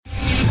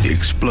The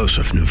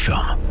explosive new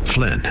film,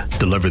 Flynn,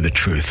 deliver the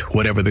truth,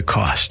 whatever the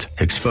cost,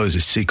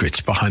 exposes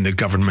secrets behind the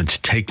government's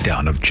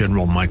takedown of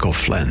General Michael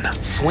Flynn.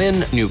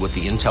 Flynn knew what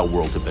the intel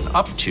world had been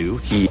up to.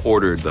 He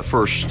ordered the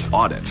first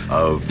audit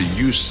of the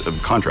use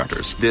of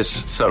contractors.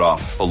 This set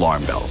off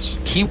alarm bells.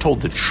 He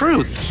told the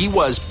truth. He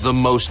was the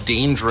most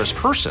dangerous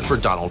person for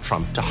Donald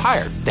Trump to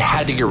hire. They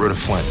had to get rid of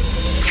Flynn.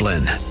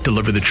 Flynn,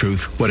 deliver the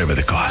truth, whatever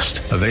the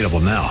cost. Available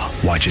now.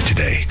 Watch it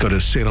today. Go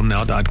to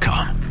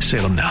salemnow.com.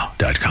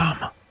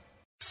 salemnow.com.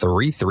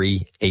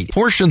 338.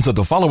 Portions of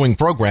the following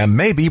program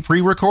may be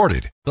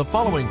pre-recorded. The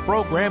following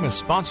program is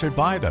sponsored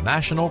by the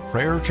National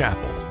Prayer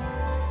Chapel.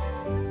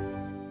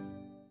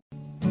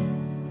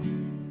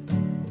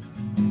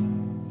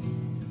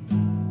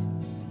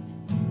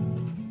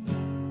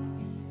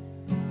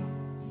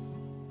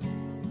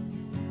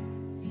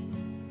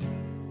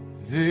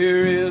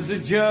 There is a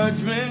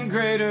judgment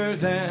greater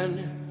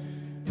than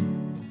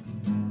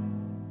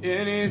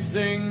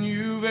anything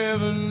you've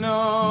ever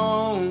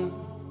known.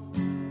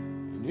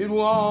 It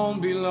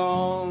won't be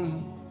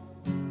long.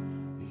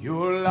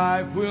 Your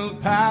life will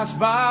pass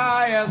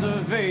by as a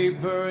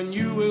vapor, and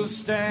you will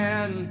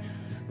stand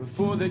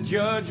before the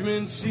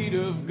judgment seat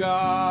of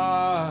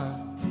God.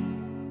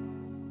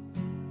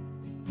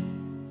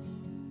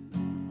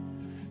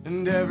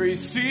 And every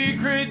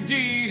secret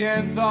deed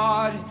and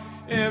thought,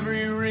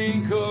 every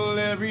wrinkle,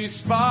 every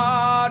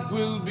spot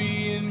will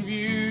be in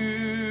view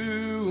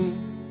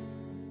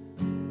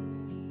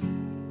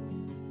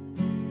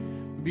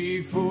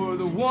before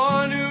the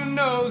one who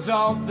knows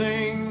all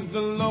things,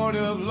 the Lord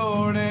of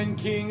Lords and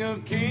King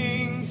of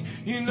Kings.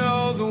 You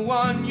know, the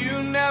one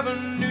you never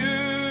knew.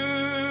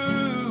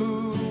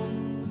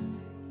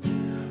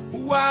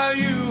 While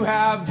you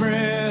have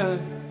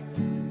breath,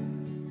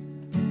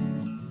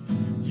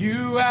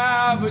 you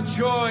have a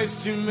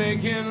choice to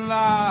make in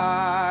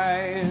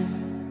life.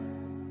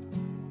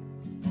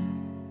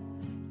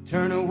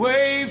 Turn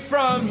away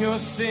from your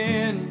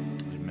sin.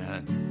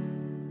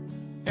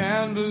 Amen.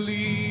 And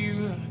believe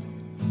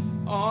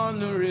on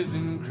the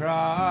risen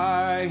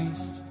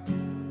Christ.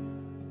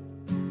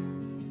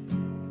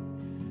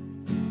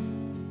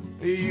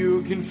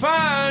 You can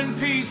find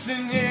peace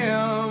in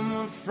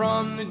Him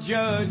from the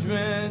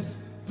judgment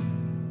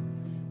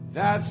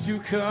that's to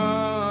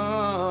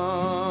come.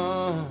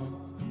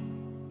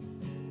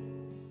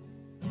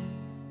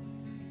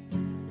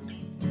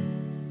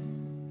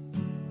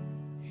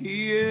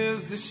 He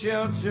is the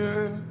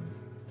shelter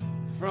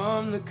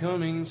from the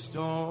coming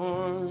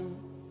storm.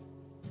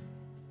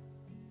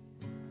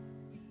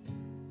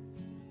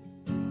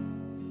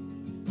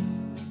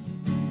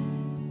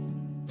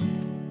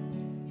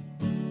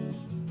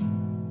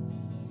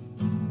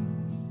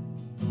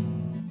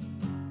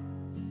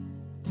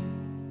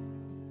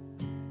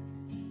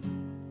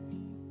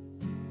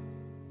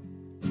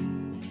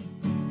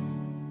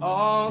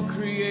 All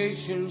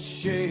creation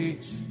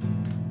shakes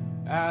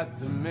at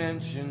the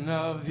mention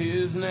of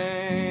His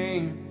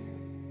name.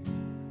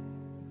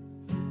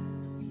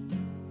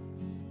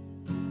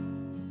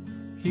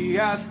 He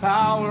has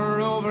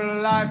power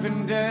over life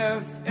and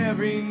death.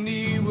 Every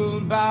knee will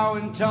bow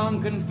and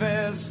tongue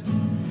confess.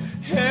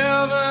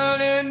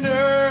 Heaven and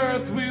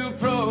earth will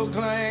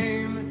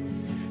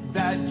proclaim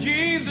that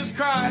Jesus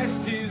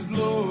Christ is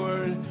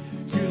Lord.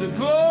 To the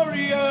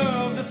glory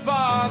of the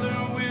Father,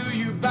 will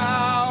you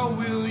bow?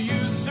 Will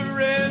you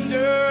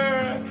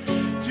surrender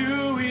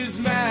to His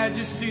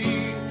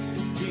majesty?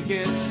 He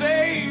can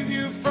save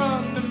you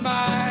from the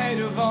might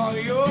of all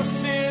your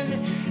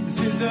sin.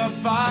 This is the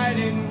fight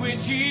in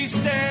which He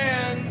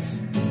stands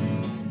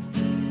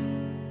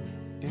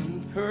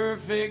in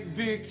perfect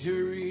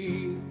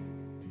victory.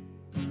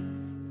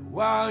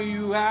 While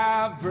you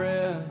have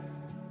breath,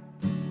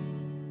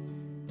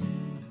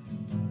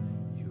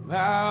 you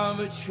have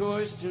a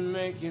choice to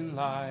make in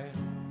life.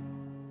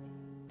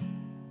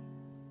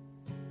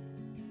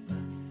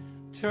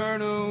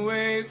 Turn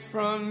away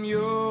from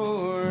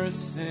your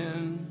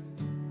sin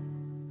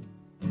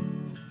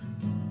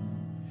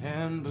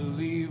and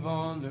believe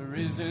on the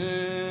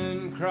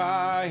risen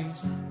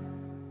Christ.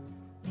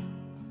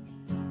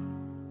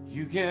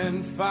 You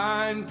can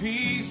find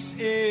peace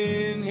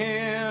in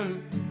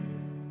Him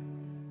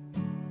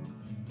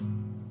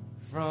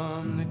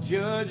from the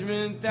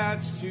judgment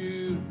that's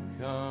to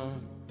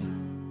come.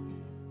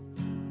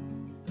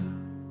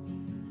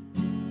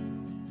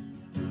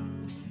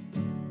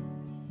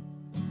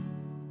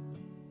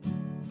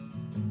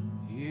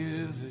 He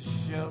is a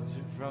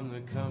shelter from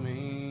the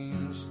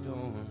coming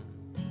storm.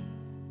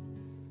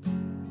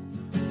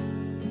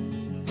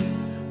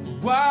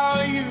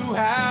 While you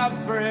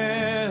have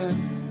breath,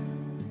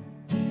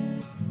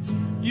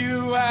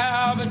 you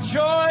have a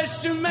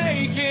choice to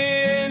make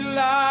in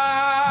life.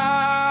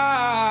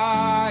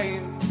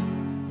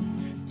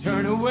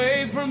 Turn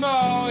away from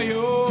all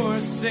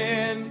your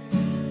sin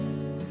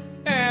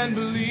and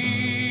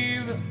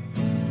believe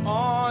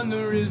on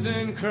the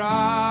risen Christ.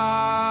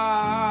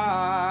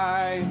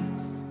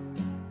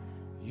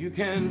 You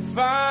can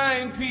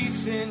find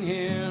peace in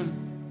Him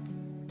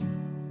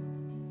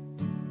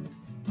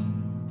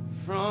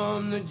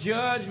from the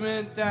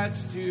judgment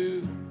that's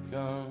to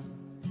come.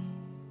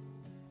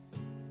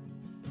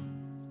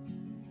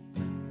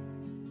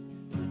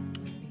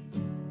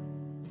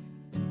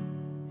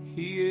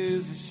 He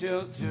is a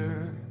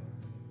shelter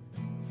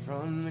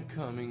from the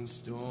coming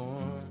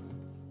storm.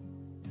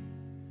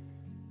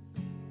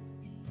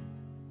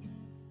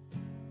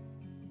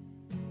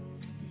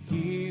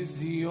 He's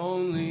the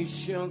only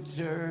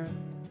shelter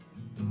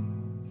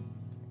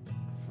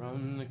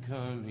from the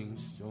coming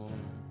storm.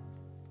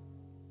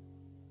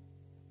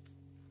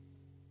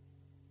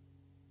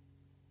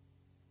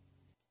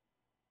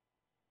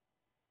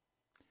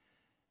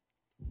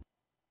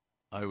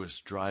 I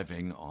was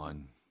driving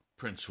on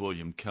Prince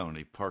William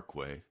County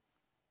Parkway.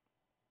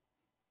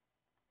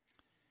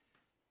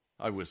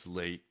 I was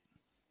late.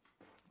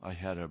 I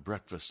had a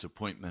breakfast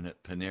appointment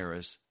at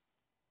Panera's.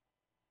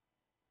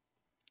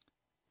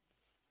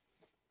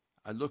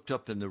 I looked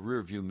up in the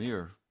rearview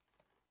mirror,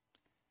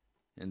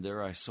 and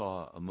there I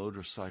saw a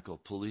motorcycle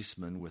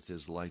policeman with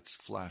his lights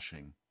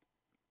flashing.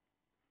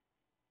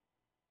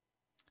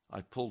 I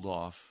pulled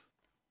off,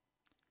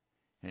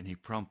 and he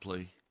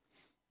promptly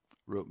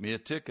wrote me a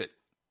ticket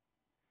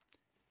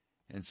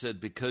and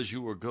said, because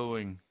you were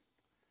going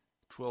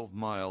 12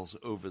 miles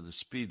over the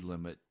speed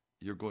limit,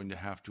 you're going to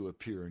have to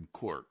appear in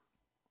court.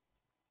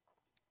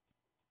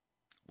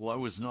 Well, I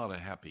was not a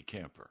happy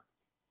camper.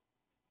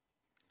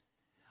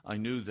 I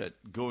knew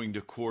that going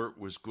to court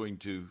was going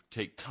to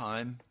take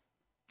time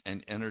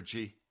and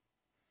energy.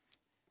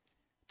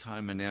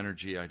 Time and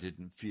energy I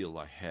didn't feel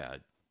I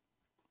had.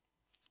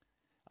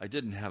 I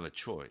didn't have a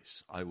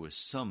choice. I was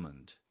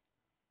summoned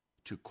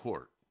to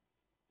court.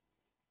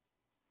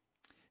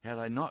 Had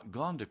I not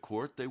gone to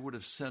court, they would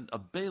have sent a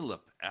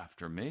bailiff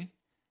after me,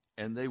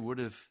 and they would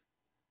have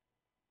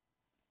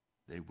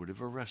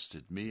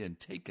arrested me and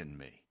taken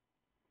me.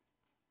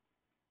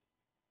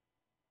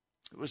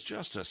 It was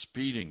just a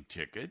speeding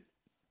ticket.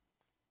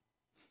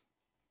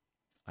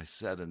 I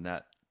sat in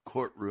that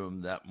courtroom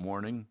that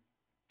morning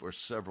for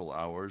several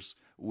hours,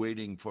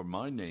 waiting for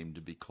my name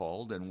to be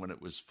called, and when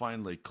it was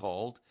finally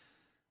called,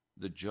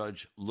 the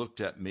judge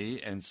looked at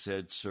me and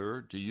said, "Sir,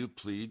 do you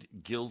plead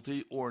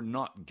guilty or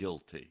not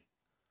guilty?"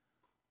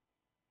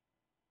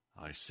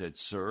 I said,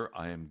 "Sir,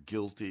 I am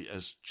guilty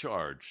as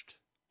charged."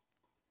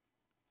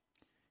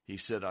 He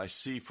said, "I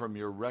see from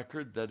your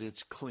record that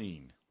it's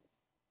clean.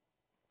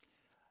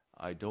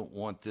 I don't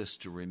want this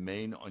to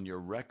remain on your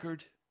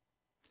record,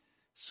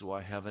 so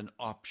I have an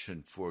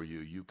option for you.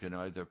 You can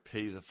either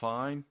pay the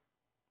fine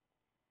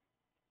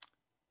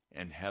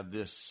and have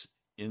this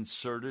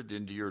inserted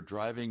into your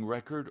driving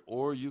record,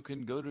 or you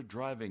can go to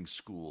driving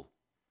school.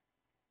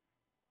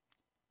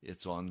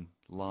 It's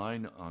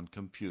online on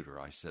computer."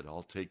 I said,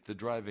 "I'll take the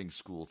driving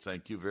school.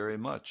 Thank you very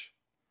much."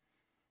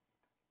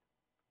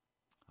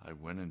 I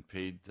went and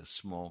paid the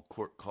small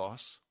court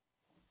costs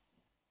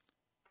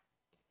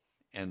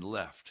and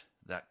left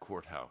that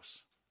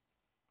courthouse.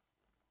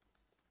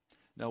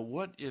 Now,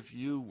 what if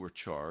you were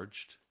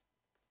charged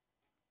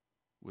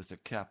with a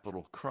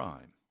capital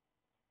crime,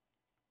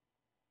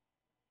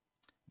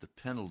 the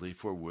penalty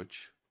for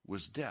which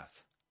was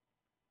death?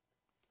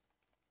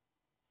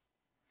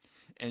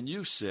 And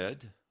you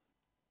said,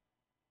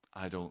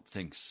 "I don't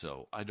think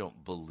so. I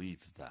don't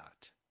believe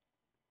that."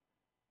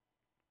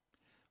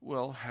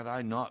 Well, had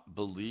I not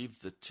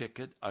believed the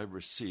ticket I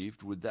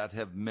received, would that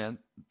have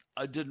meant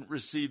I didn't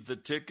receive the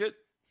ticket?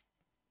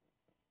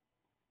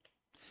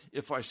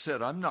 If I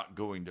said, "I'm not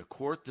going to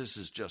court, this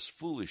is just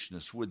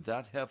foolishness," would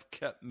that have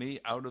kept me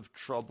out of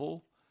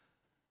trouble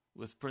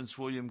with Prince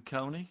William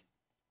County?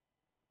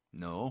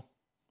 No.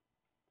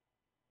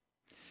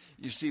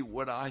 You see,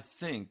 what I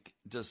think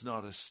does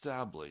not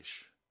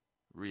establish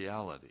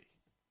reality.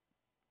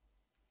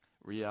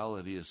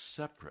 Reality is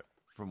separate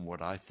from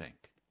what I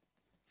think.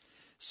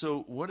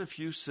 So what if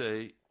you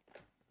say,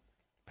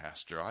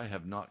 "Pastor, I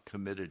have not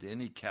committed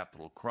any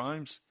capital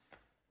crimes.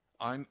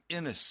 I'm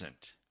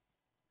innocent.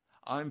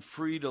 I'm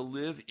free to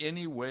live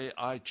any way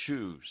I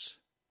choose."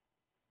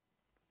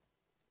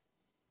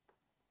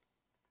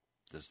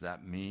 Does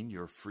that mean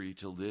you're free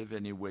to live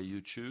any way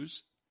you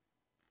choose?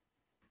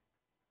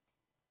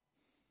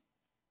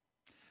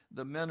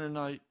 The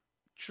Mennonite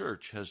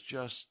Church has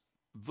just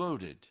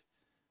voted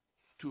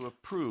to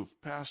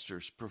approve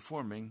pastors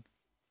performing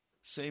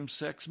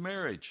same-sex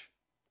marriage.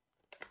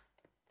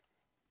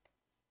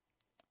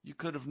 You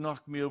could have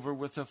knocked me over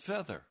with a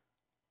feather.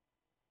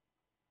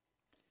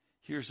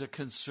 Here's a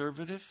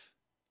conservative,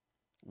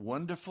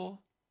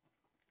 wonderful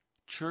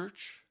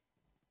church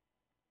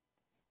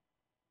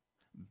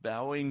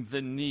bowing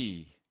the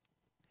knee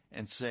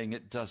and saying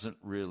it doesn't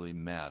really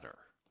matter.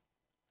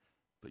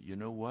 But you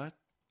know what?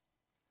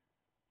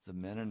 The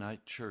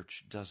Mennonite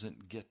Church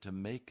doesn't get to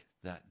make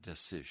that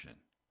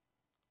decision.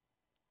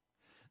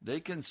 They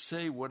can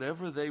say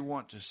whatever they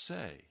want to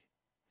say,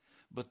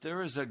 but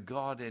there is a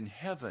God in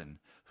heaven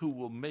who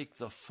will make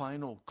the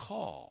final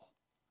call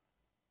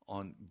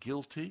on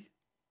guilty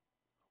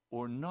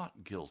or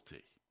not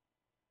guilty.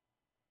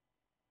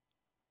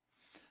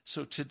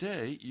 So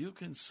today you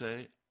can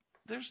say,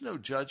 there's no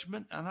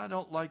judgment, and I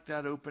don't like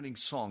that opening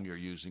song you're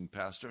using,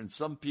 Pastor. And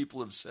some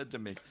people have said to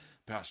me,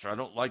 Pastor, I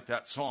don't like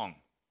that song.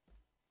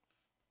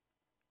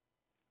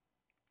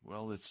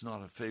 Well, it's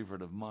not a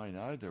favorite of mine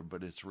either,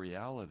 but it's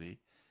reality.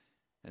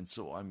 And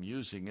so I'm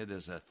using it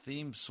as a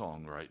theme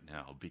song right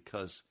now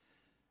because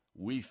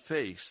we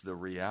face the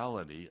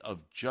reality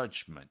of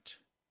judgment.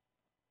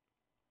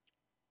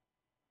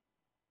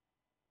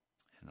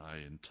 And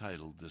I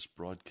entitled this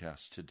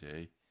broadcast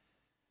today,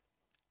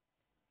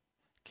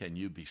 Can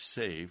You Be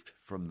Saved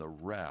from the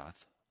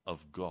Wrath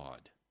of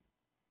God?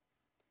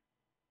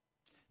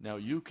 Now,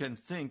 you can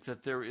think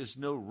that there is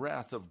no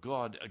wrath of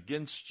God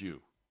against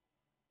you.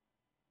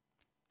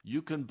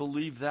 You can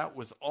believe that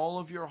with all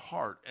of your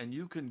heart, and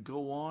you can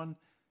go on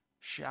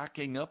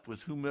shacking up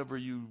with whomever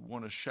you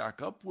want to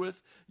shack up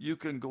with. You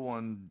can go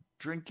on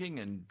drinking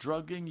and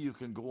drugging. You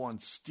can go on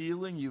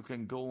stealing. You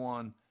can go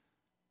on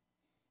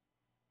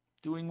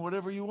doing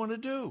whatever you want to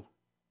do.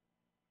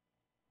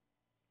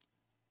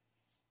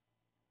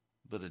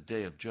 But a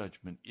day of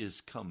judgment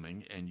is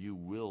coming, and you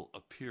will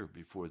appear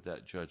before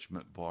that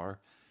judgment bar.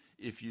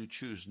 If you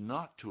choose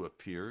not to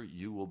appear,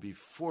 you will be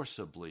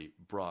forcibly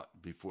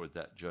brought before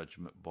that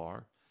judgment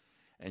bar,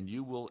 and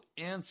you will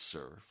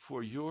answer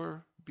for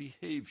your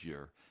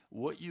behavior,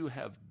 what you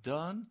have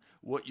done,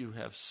 what you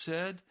have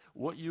said,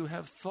 what you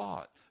have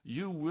thought.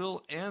 You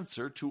will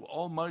answer to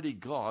Almighty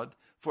God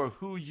for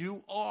who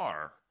you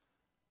are.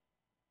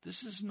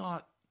 This is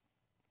not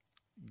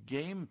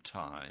game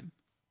time.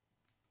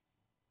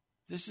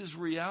 This is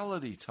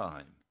reality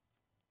time.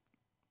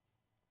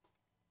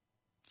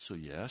 So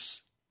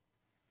yes,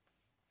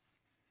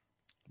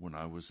 when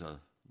I was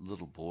a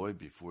little boy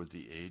before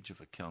the age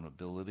of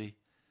accountability,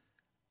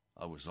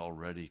 I was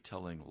already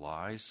telling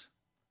lies.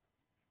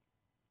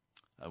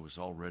 I was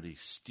already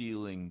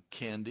stealing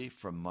candy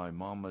from my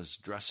mama's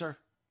dresser.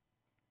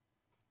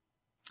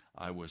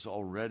 I was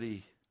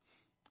already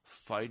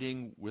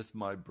fighting with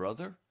my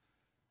brother,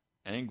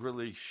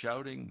 angrily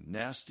shouting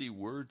nasty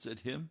words at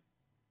him,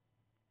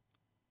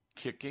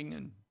 kicking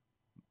and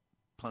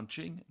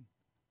punching.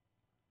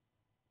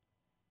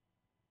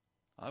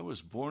 I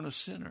was born a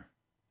sinner.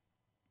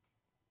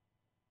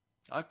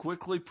 I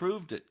quickly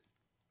proved it.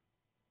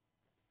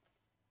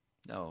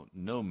 Now,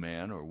 no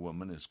man or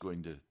woman is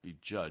going to be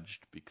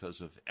judged because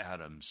of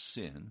Adam's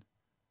sin.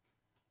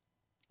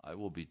 I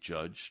will be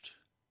judged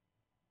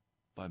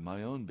by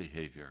my own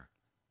behavior.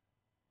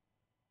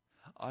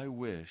 I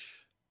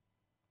wish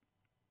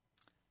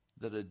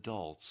that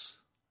adults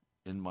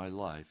in my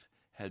life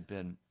had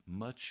been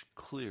much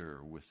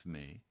clearer with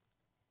me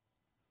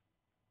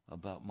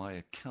about my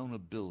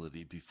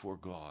accountability before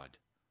God.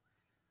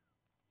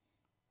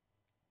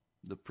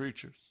 The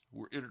preachers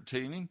were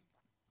entertaining,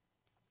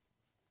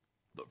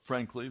 but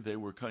frankly, they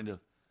were kind of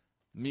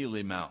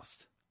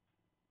mealy-mouthed.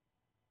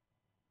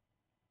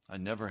 I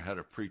never had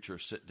a preacher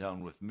sit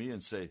down with me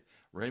and say,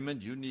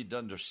 Raymond, you need to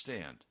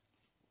understand.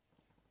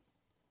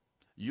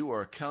 You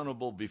are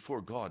accountable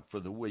before God for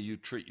the way you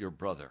treat your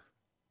brother.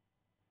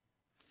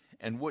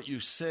 And what you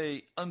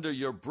say under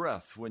your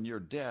breath when your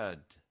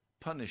dad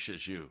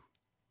punishes you.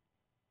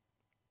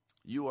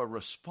 You are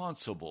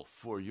responsible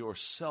for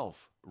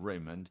yourself,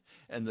 Raymond,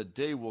 and the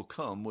day will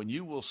come when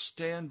you will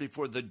stand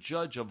before the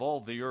judge of all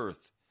the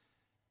earth.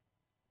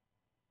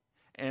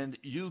 And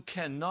you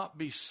cannot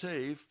be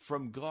saved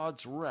from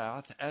God's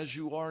wrath as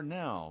you are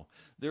now.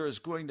 There is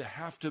going to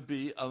have to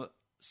be a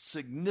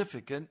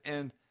significant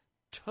and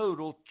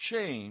total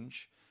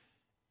change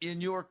in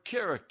your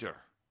character.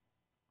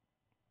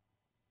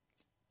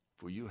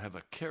 For you have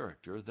a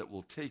character that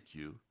will take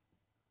you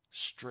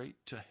straight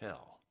to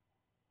hell.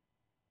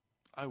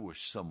 I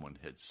wish someone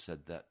had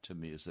said that to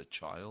me as a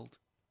child.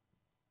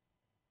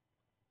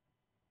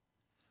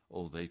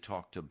 Oh, they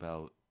talked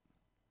about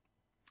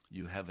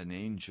you have an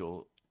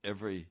angel.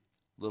 Every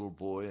little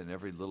boy and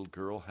every little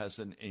girl has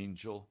an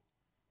angel.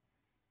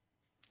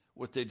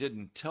 What they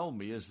didn't tell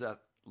me is that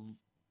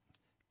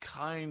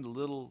kind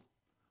little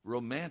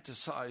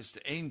romanticized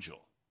angel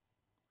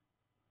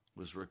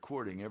was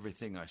recording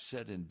everything I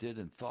said and did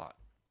and thought.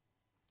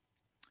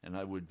 And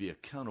I would be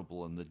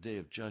accountable in the day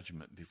of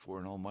judgment before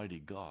an almighty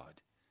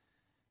God.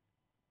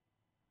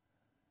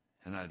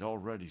 And I'd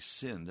already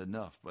sinned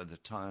enough by the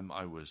time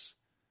I was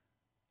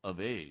of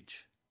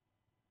age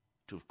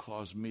to have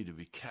caused me to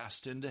be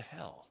cast into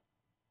hell.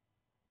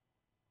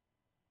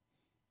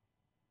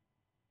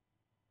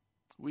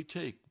 We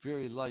take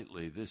very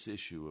lightly this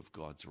issue of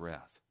God's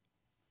wrath.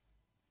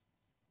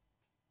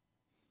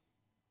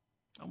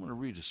 I want to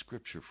read a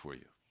scripture for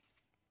you.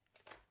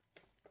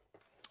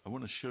 I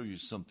want to show you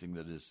something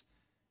that is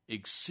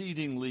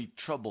exceedingly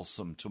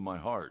troublesome to my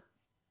heart.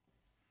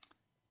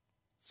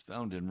 It's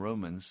found in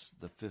Romans,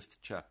 the 5th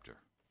chapter.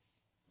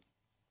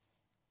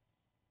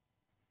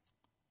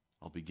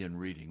 I'll begin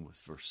reading with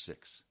verse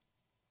 6.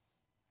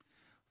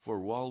 For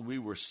while we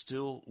were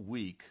still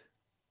weak,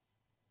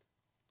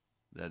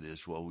 that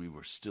is, while we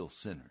were still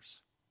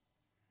sinners,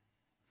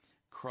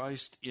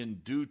 Christ in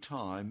due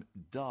time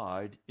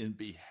died in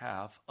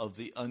behalf of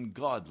the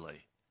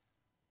ungodly.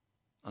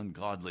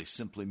 Ungodly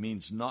simply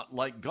means not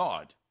like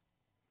God.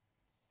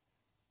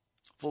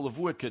 Full of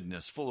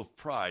wickedness, full of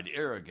pride,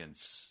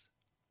 arrogance,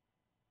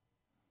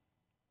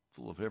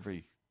 full of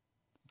everything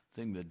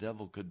the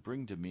devil could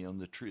bring to me on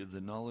the tree of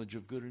the knowledge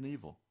of good and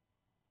evil.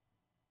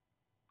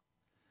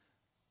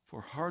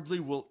 For hardly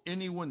will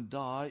anyone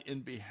die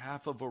in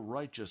behalf of a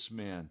righteous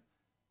man.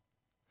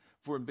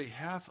 For in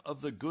behalf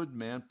of the good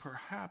man,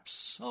 perhaps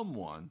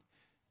someone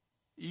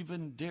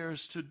even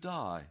dares to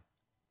die.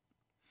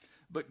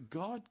 But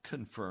God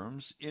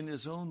confirms in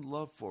his own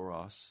love for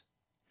us,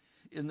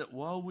 in that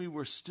while we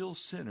were still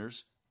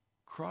sinners,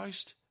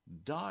 Christ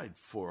died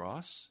for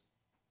us.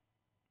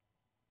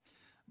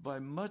 By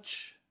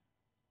much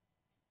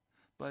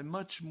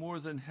more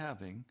than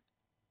having.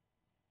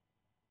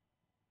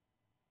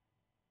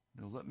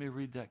 Now let me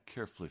read that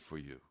carefully for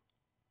you.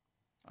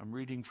 I'm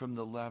reading from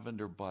the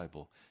Lavender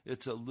Bible.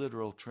 It's a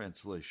literal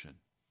translation.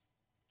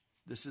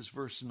 This is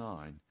verse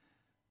 9.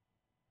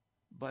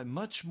 By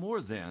much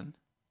more than,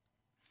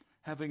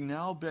 having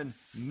now been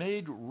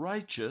made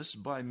righteous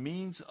by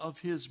means of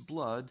his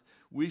blood,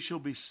 we shall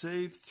be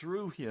saved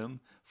through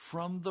him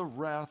from the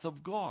wrath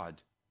of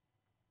God.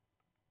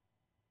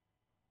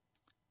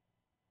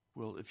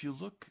 Well, if you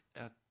look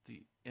at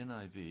the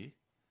NIV,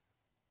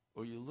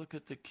 or you look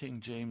at the King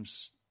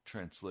James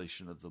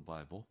translation of the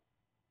Bible,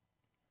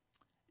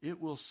 it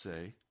will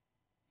say,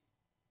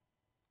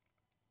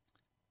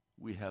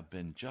 we have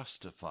been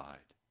justified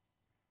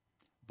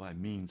by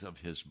means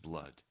of his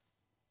blood.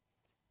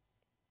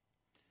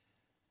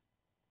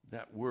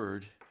 That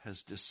word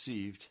has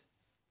deceived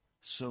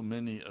so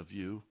many of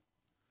you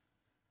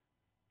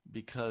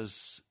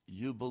because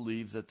you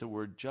believe that the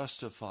word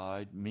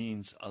justified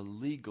means a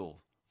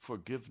legal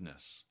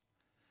forgiveness,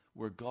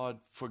 where God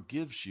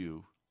forgives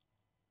you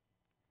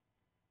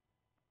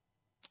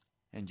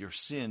and your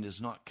sin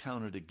is not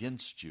counted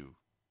against you.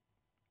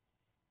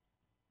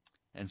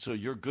 And so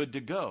you're good to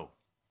go.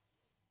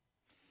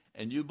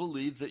 And you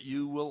believe that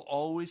you will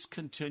always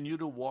continue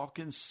to walk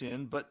in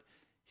sin, but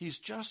he's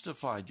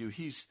justified you.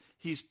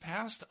 He's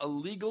passed a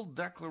legal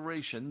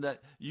declaration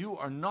that you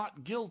are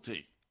not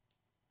guilty.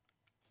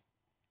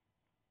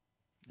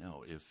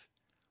 Now,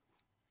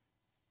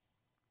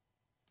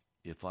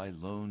 if I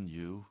loan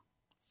you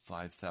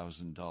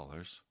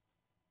 $5,000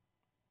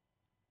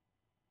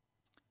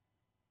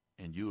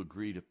 and you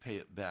agree to pay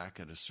it back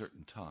at a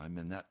certain time,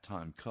 and that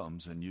time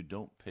comes and you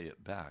don't pay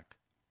it back,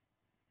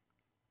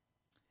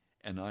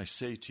 and I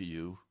say to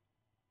you,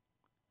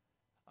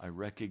 I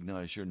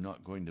recognize you're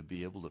not going to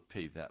be able to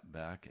pay that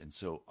back, and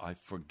so I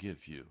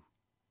forgive you.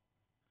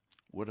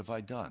 What have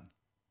I done?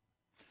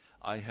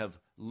 I have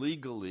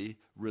legally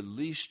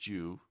released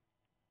you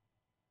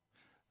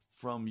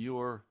from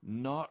your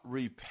not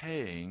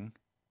repaying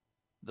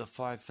the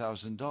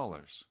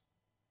 $5,000.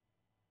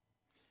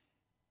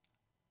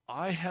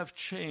 I have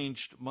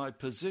changed my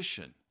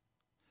position.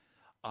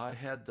 I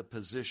had the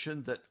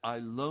position that I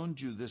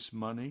loaned you this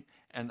money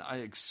and I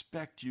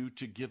expect you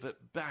to give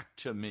it back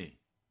to me.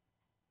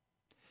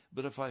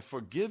 But if I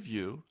forgive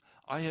you,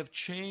 I have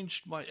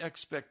changed my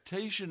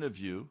expectation of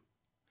you,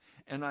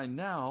 and I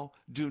now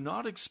do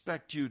not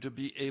expect you to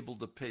be able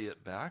to pay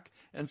it back,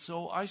 and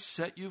so I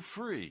set you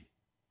free.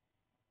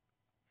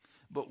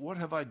 But what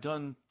have I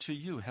done to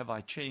you? Have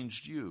I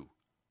changed you?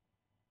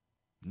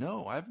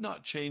 No, I've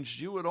not changed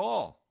you at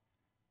all.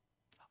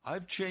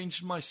 I've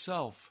changed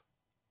myself.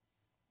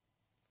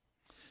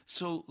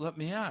 So let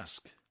me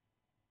ask,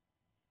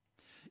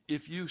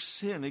 if you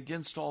sin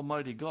against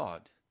Almighty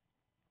God,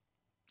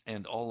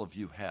 and all of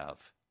you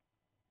have,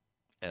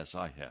 as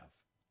I have,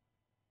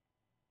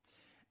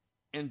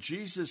 and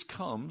Jesus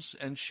comes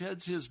and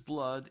sheds his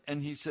blood,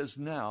 and he says,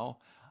 now,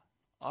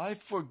 I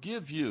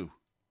forgive you.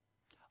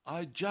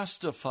 I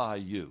justify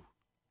you.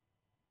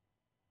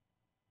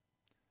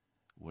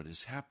 What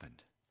has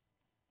happened?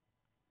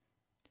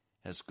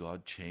 Has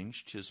God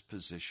changed his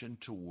position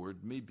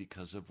toward me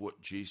because of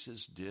what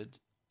Jesus did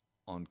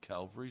on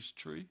Calvary's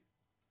tree?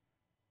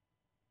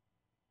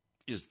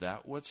 Is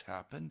that what's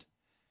happened?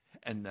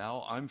 And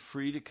now I'm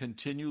free to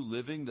continue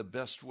living the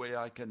best way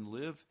I can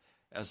live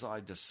as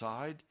I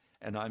decide,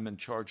 and I'm in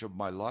charge of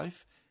my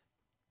life?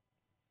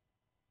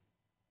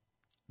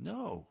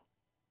 No.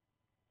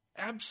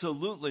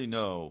 Absolutely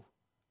no.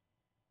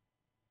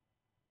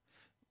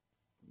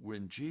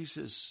 When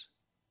Jesus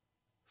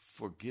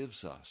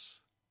forgives us,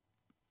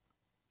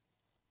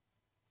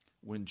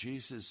 when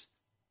Jesus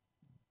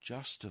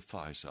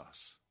justifies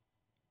us,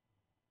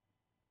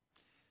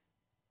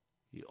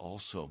 he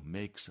also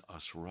makes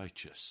us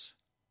righteous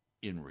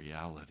in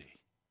reality.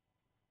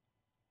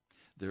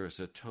 There is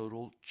a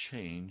total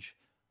change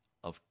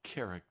of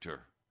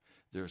character.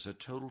 There's a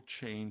total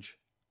change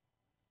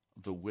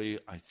of the way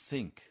I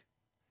think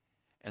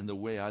and the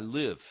way I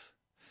live.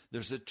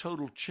 There's a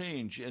total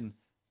change in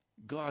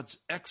God's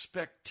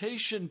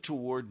expectation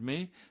toward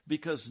me,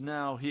 because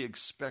now he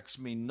expects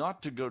me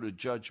not to go to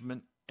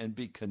judgment and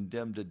be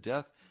condemned to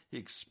death. He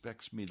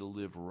expects me to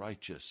live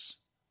righteous,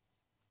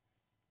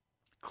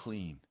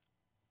 clean,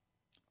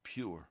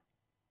 pure.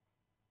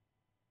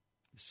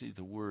 You see,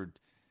 the word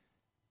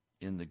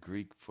in the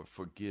Greek for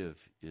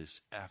forgive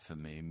is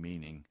aphame,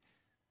 meaning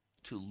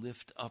to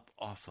lift up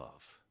off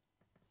of.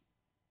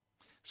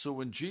 So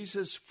when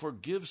Jesus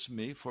forgives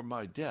me for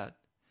my debt,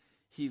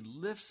 he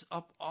lifts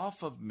up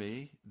off of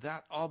me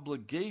that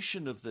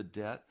obligation of the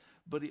debt,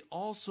 but he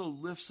also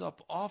lifts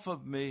up off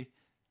of me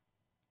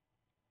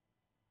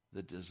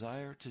the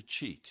desire to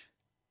cheat,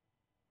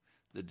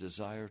 the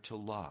desire to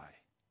lie,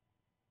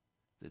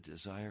 the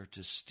desire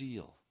to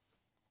steal.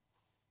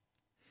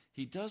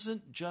 He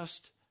doesn't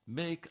just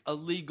make a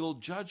legal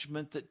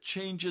judgment that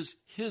changes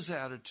his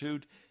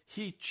attitude.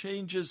 He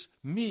changes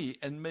me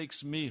and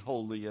makes me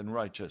holy and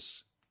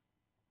righteous.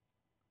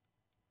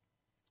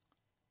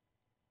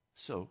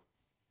 So,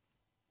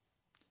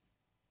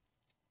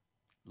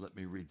 let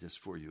me read this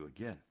for you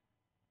again.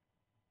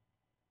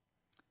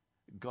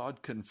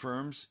 God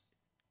confirms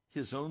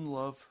his own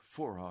love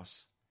for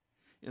us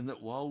in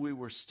that while we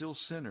were still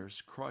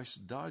sinners,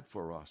 Christ died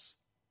for us.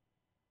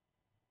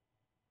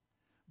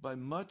 By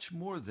much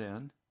more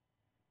then,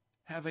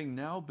 having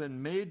now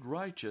been made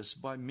righteous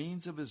by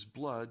means of his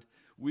blood,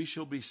 we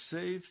shall be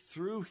saved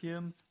through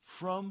him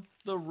from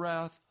the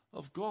wrath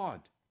of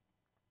God.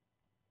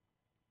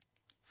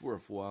 For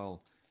if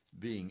while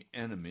being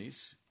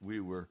enemies,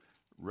 we were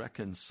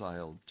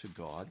reconciled to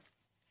God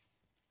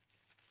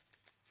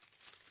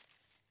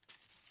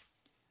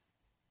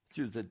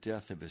through the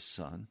death of his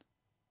Son,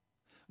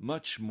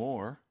 much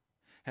more,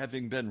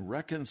 having been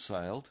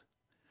reconciled,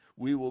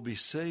 we will be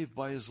saved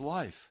by his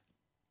life.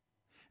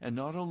 And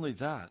not only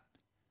that,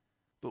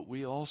 but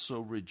we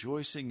also,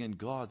 rejoicing in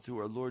God through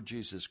our Lord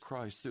Jesus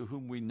Christ, through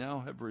whom we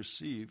now have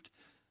received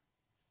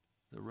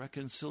the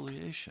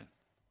reconciliation.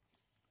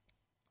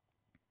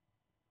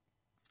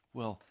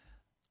 Well,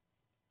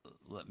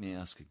 let me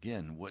ask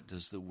again, what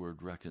does the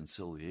word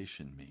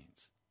reconciliation mean?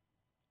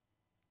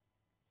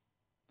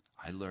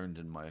 I learned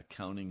in my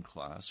accounting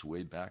class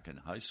way back in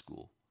high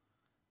school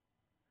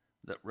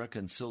that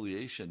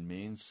reconciliation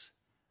means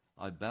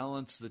I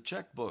balance the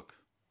checkbook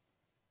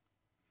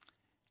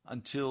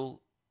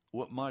until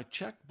what my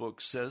checkbook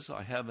says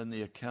I have in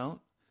the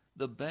account,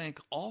 the bank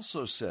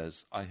also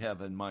says I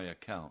have in my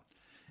account.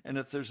 And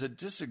if there's a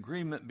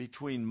disagreement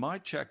between my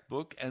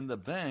checkbook and the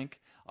bank,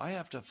 I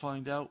have to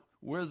find out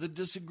where the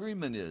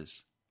disagreement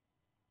is.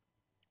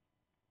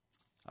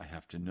 I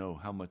have to know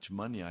how much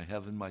money I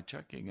have in my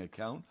checking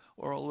account,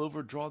 or I'll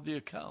overdraw the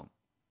account.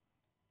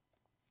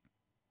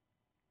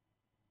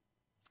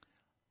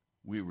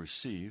 We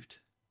received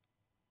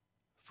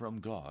from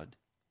God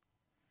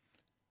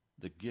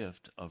the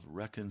gift of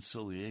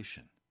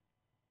reconciliation.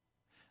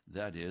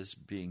 That is,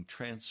 being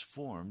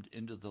transformed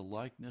into the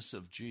likeness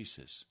of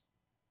Jesus.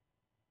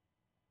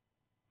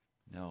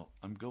 Now,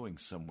 I'm going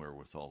somewhere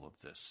with all of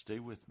this. Stay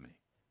with me.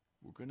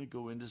 We're going to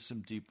go into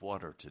some deep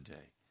water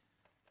today.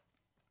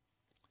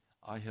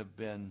 I have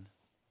been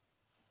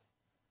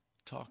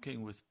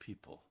talking with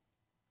people,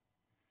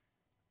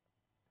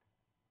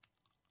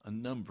 a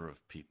number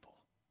of people,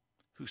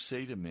 who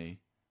say to me,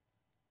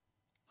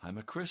 I'm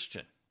a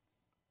Christian.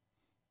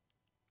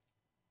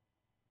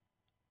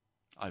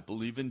 I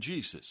believe in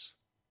Jesus.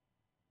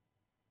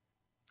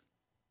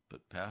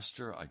 But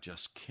Pastor, I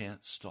just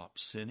can't stop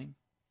sinning.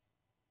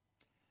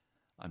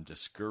 I'm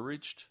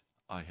discouraged.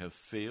 I have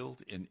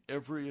failed in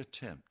every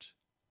attempt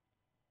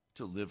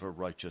to live a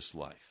righteous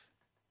life.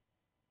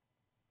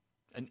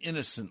 An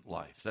innocent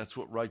life. That's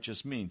what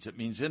righteous means. It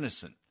means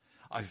innocent.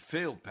 I've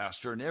failed,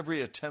 Pastor, in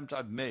every attempt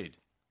I've made.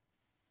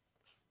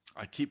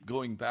 I keep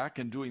going back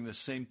and doing the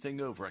same thing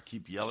over. I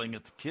keep yelling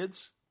at the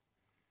kids.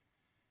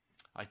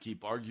 I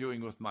keep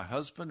arguing with my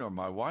husband or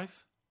my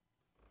wife.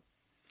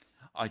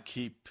 I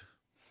keep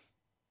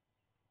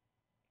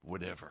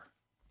whatever.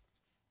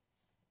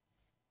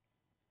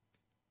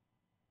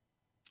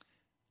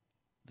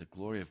 The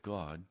glory of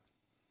God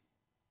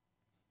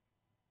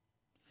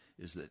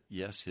is that,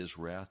 yes, his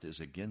wrath is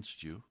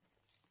against you,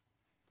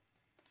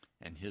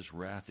 and his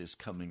wrath is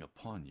coming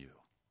upon you,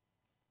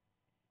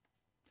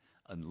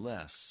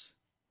 unless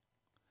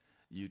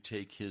you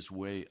take his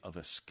way of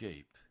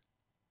escape.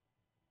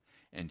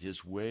 And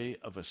his way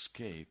of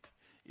escape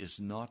is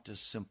not to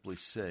simply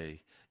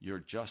say, you're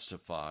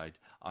justified,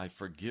 I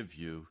forgive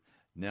you,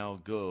 now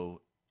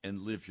go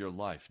and live your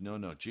life. No.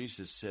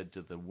 Jesus said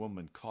to the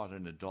woman caught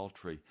in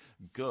adultery,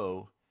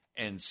 go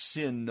and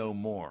sin no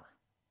more.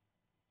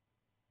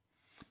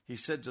 He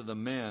said to the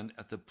man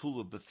at the pool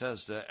of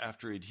Bethesda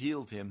after he'd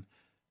healed him,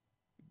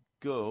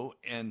 go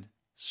and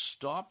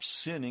stop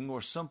sinning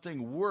or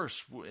something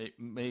worse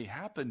may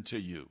happen to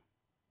you.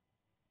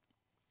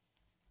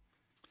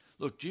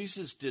 Look,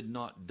 Jesus did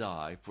not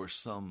die for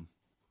some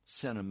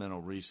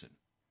sentimental reason.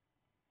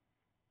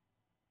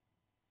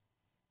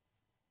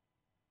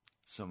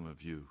 Some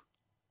of you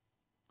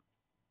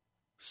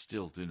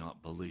still do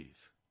not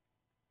believe.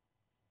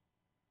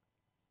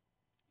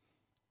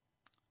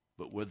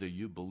 But whether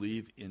you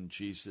believe in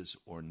Jesus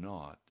or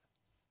not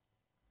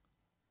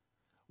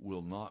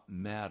will not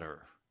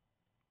matter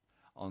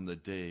on the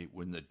day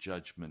when the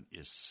judgment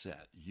is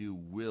set. You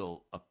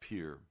will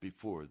appear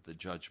before the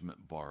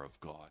judgment bar of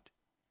God.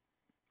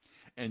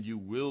 and you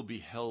will be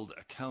held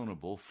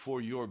accountable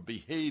for your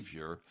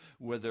behavior,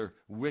 whether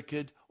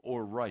wicked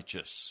or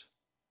righteous.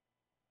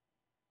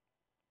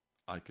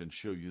 I can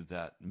show you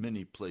that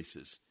many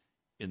places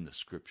in the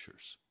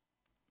Scriptures.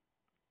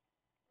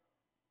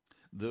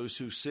 Those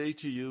who say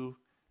to you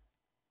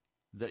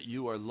that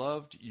you are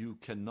loved, you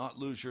cannot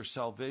lose your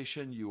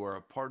salvation, you are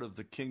a part of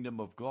the kingdom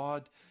of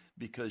God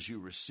because you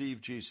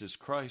received Jesus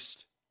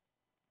Christ.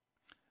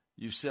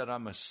 You said,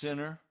 I'm a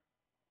sinner,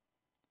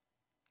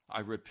 I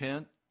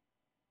repent,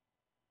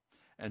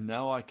 and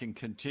now I can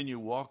continue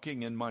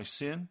walking in my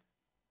sin.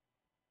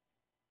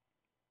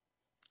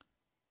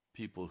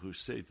 People who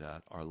say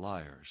that are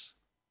liars,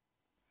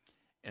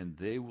 and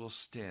they will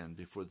stand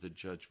before the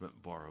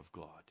judgment bar of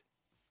God.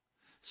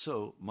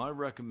 So my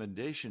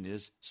recommendation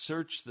is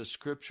search the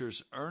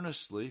Scriptures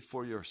earnestly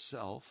for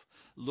yourself,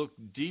 look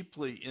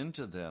deeply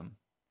into them,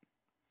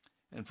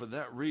 and for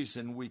that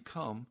reason we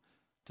come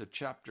to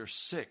chapter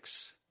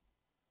 6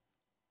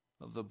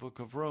 of the book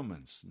of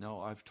Romans.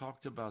 Now, I've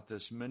talked about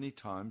this many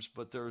times,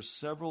 but there are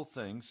several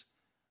things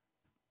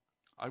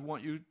I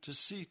want you to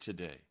see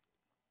today.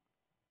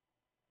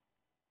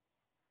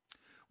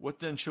 What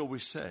then shall we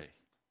say?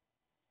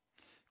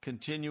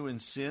 Continue in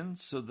sin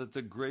so that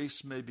the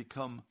grace may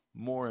become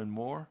more and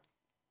more?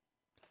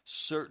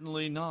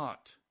 Certainly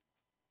not.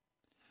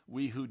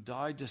 We who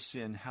died to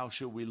sin, how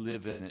shall we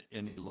live in it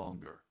any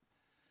longer?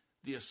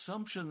 The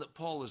assumption that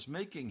Paul is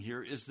making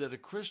here is that a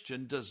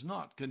Christian does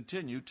not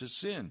continue to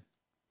sin.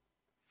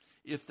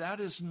 If that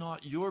is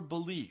not your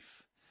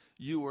belief,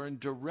 you are in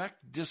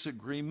direct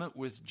disagreement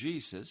with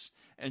Jesus,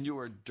 and you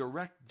are in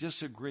direct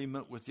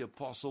disagreement with the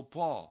Apostle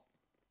Paul.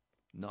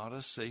 Not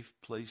a safe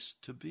place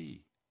to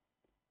be.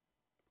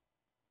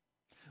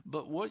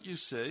 But what you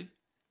say,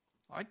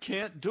 I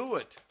can't do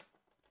it.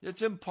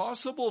 It's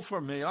impossible for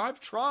me. I've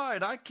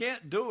tried. I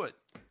can't do it.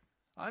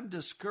 I'm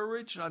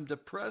discouraged. I'm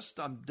depressed.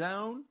 I'm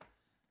down.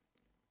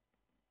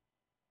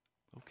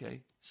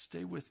 Okay,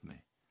 stay with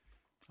me.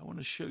 I want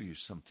to show you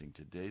something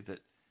today that,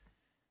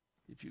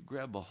 if you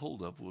grab a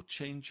hold of, will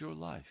change your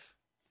life.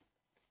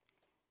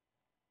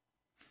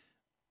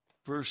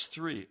 Verse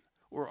 3,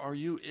 or are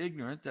you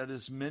ignorant that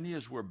as many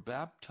as were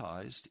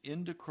baptized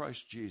into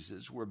Christ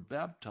Jesus were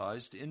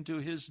baptized into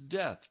his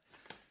death?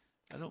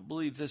 I don't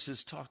believe this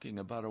is talking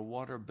about a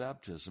water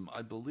baptism.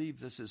 I believe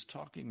this is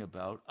talking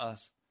about a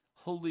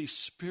Holy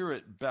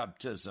Spirit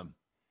baptism,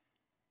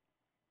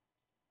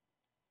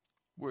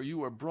 where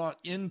you are brought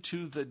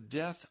into the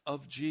death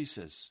of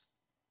Jesus.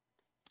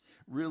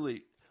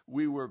 Really,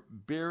 we were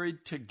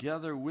buried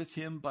together with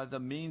him by the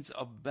means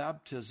of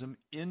baptism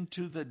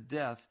into the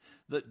death,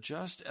 that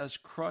just as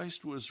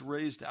Christ was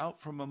raised out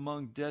from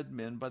among dead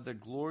men by the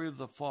glory of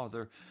the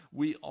Father,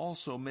 we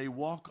also may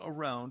walk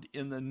around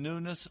in the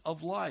newness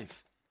of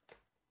life.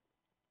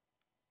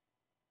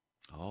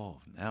 Oh,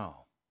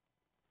 now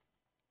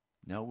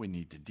we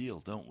need to deal,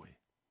 don't we?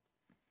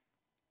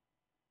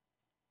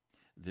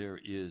 There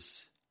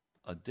is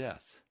a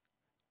death.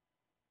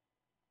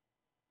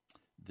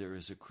 There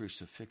is a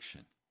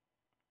crucifixion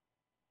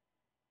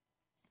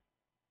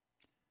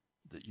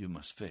that you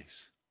must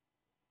face.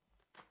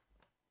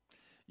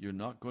 You're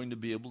not going to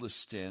be able to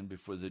stand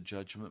before the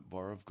judgment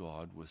bar of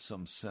God with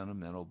some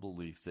sentimental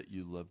belief that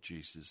you love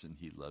Jesus and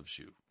he loves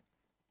you.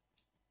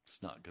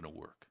 It's not going to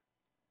work.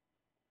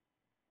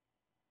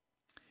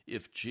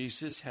 If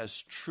Jesus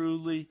has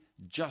truly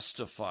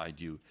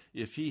justified you,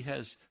 if he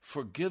has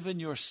forgiven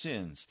your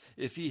sins,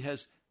 if he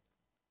has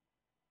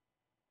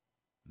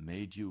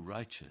made you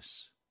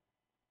righteous,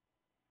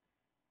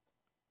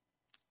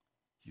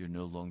 you're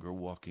no longer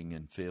walking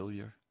in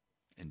failure,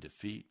 in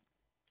defeat,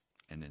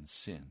 and in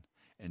sin.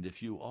 And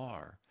if you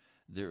are,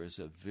 there is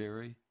a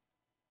very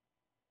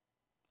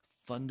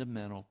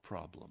fundamental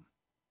problem.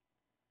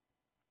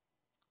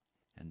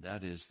 And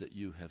that is that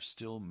you have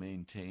still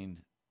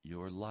maintained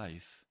your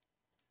life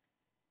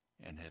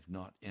and have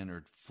not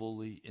entered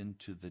fully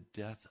into the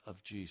death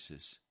of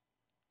Jesus.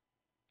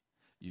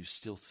 You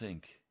still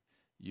think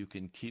you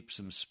can keep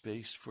some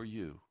space for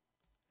you,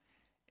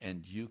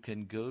 and you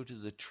can go to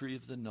the tree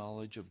of the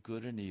knowledge of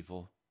good and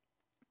evil.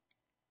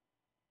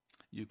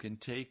 You can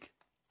take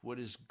what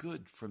is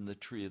good from the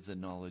tree of the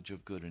knowledge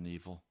of good and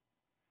evil,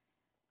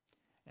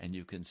 and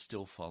you can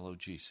still follow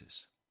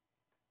Jesus.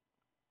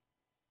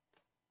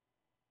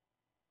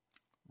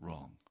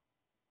 Wrong.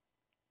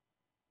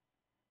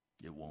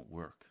 It won't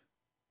work.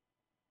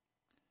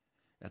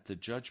 At the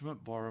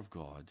judgment bar of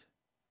God,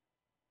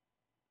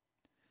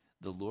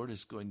 the Lord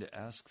is going to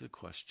ask the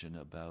question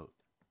about,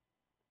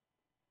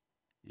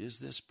 is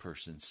this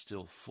person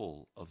still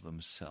full of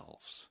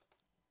themselves?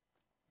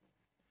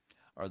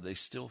 Are they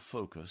still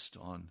focused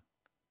on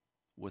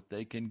what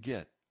they can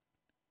get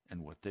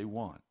and what they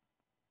want?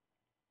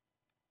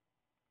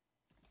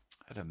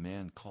 I had a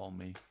man call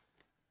me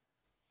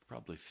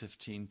probably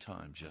 15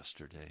 times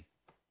yesterday,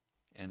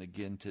 and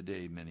again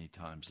today many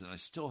times, and I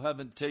still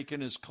haven't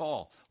taken his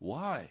call.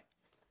 Why?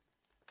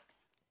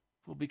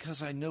 Well,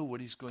 because I know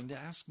what he's going to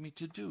ask me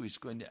to do. He's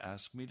going to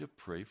ask me to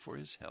pray for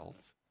his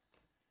health.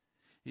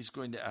 He's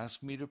going to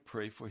ask me to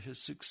pray for his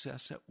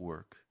success at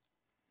work.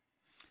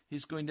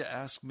 He's going to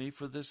ask me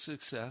for the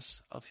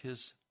success of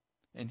his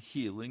and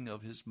healing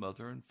of his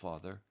mother and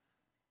father.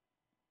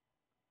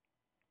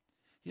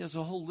 He has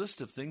a whole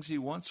list of things he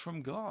wants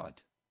from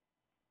God.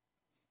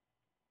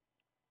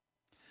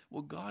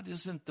 Well, God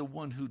isn't the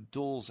one who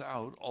doles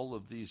out all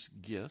of these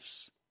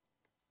gifts.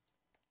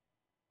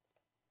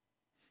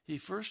 He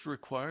first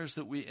requires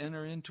that we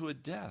enter into a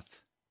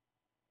death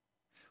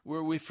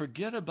where we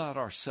forget about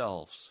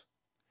ourselves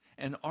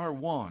and our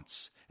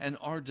wants and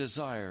our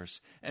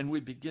desires, and we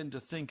begin to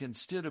think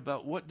instead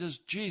about, what does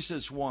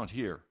Jesus want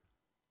here?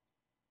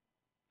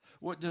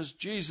 What does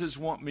Jesus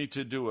want me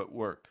to do at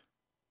work?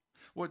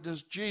 What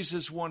does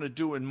Jesus want to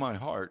do in my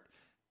heart?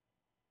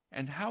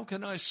 And how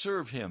can I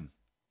serve him?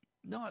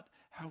 Not,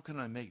 how can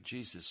I make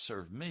Jesus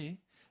serve me?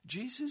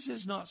 Jesus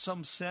is not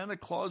some Santa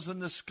Claus in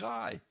the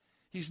sky.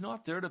 He's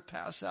not there to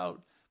pass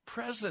out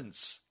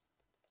presents.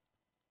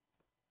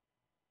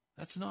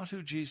 That's not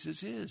who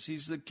Jesus is.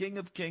 He's the King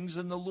of Kings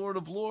and the Lord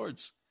of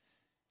Lords.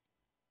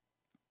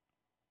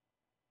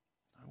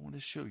 I want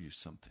to show you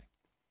something.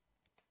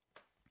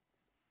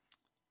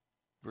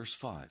 Verse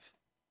 5.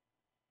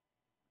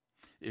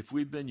 If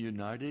we've been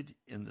united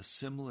in the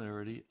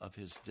similarity of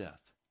his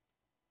death,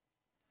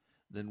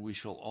 then we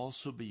shall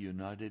also be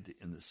united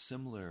in the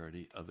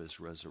similarity of his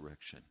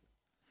resurrection.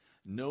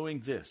 Knowing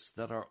this,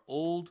 that our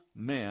old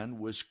man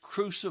was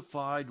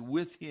crucified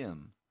with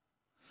him,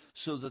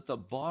 so that the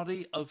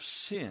body of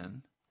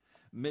sin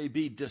may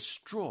be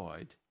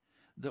destroyed,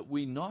 that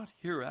we not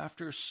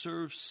hereafter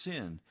serve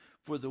sin,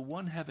 for the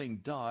one having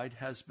died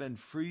has been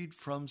freed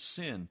from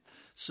sin.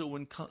 So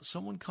when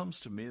someone comes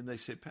to me and they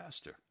say,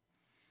 Pastor,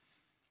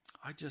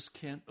 I just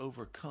can't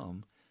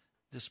overcome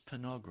this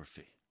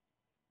pornography.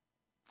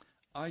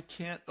 I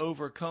can't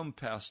overcome,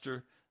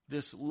 Pastor,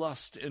 this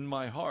lust in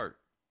my heart.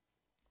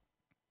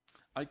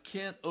 I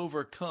can't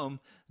overcome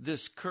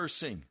this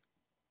cursing.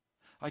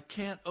 I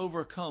can't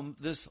overcome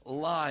this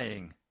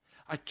lying.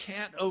 I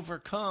can't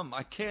overcome.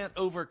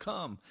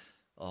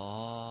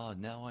 Oh,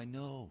 now I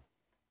know.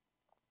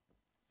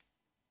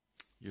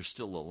 You're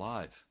still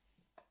alive.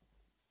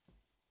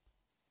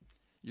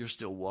 You're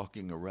still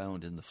walking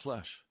around in the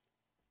flesh.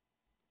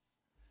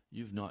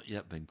 You've not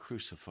yet been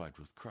crucified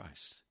with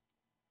Christ.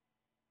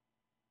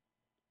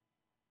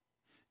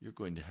 You're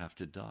going to have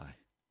to die.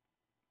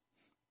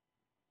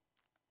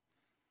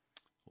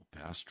 Well,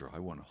 Pastor, I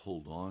want to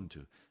hold on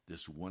to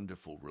this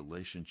wonderful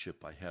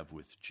relationship I have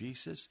with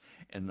Jesus,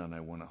 and then I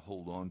want to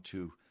hold on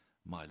to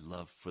my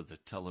love for the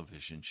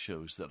television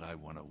shows that I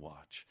want to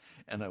watch,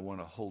 and I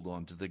want to hold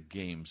on to the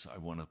games I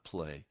want to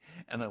play,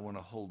 and I want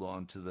to hold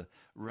on to the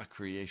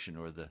recreation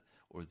or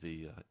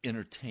the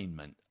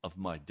entertainment of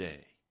my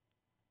day.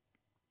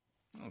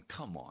 Oh,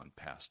 come on,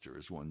 Pastor,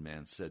 as one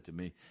man said to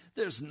me,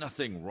 there's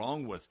nothing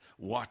wrong with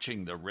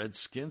watching the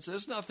Redskins.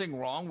 There's nothing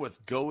wrong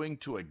with going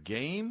to a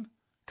game.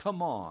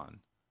 Come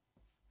on.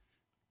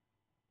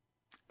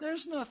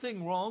 There's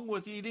nothing wrong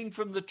with eating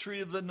from the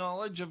tree of the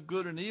knowledge of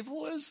good and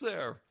evil, is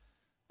there?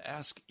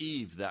 Ask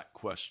Eve that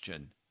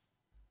question.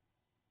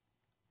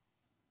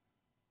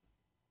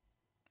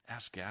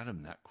 Ask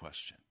Adam that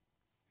question.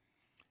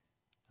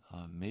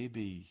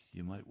 Maybe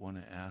you might want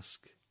to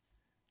ask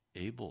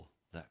Abel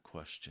that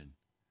question.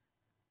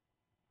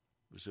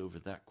 It was over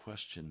that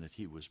question that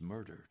he was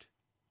murdered.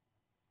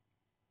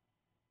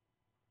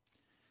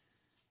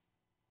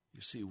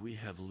 You see, we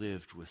have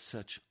lived with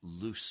such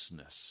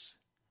looseness,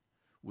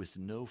 with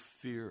no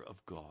fear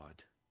of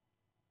God,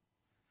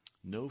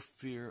 no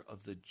fear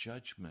of the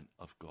judgment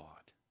of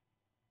God,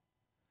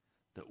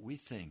 that we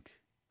think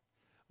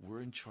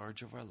we're in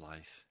charge of our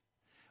life.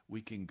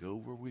 We can go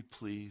where we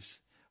please.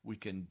 We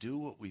can do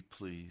what we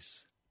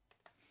please.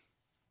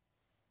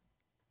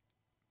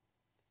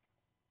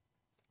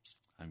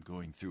 I'm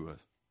going through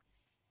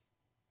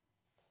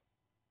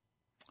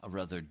a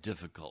rather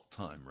difficult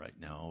time right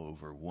now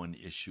over one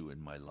issue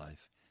in my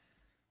life.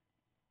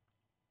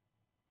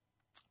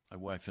 My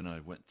wife and I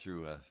went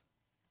through a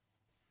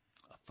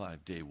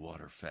 5-day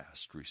water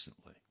fast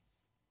recently.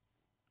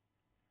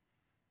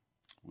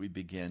 We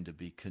began to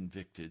be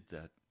convicted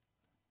that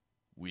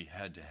we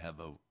had to have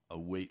a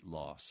weight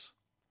loss.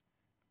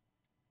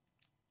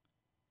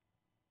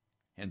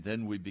 And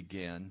then we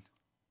began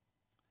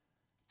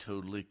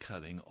totally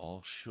cutting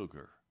all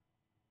sugar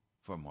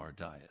from our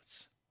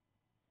diets.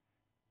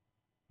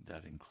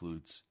 That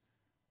includes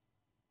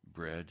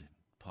bread,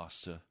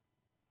 pasta,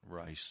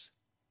 rice.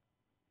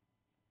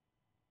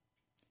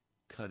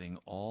 Cutting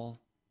all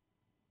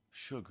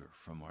sugar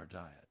from our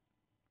diet.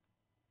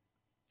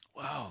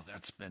 Wow,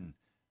 that's been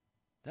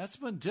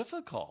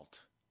difficult.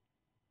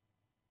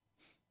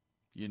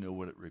 You know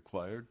what it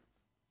required?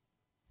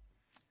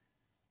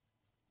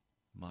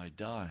 My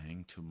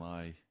dying to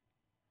my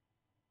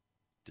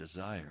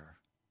desire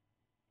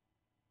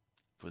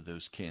for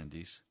those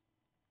candies,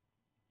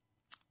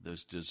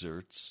 those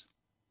desserts,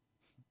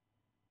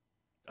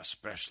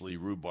 especially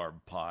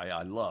rhubarb pie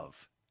I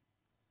love.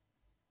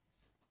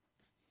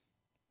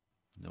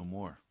 No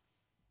more.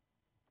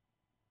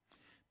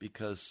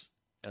 Because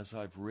as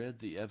I've read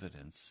the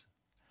evidence,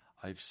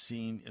 I've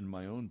seen in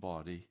my own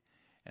body,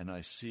 and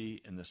I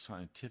see in the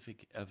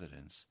scientific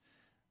evidence,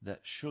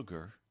 that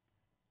sugar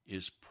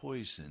is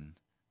poison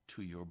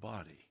to your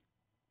body.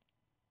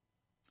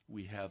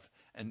 We have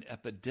an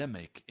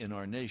epidemic in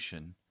our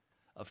nation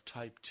of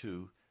type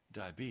 2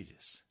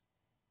 diabetes.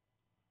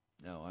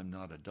 Now, I'm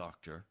not a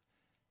doctor,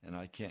 and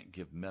I can't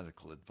give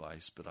medical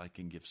advice, but I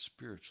can give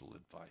spiritual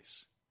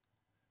advice.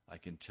 I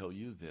can tell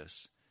you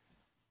this,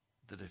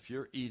 that if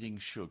you're eating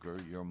sugar,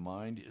 your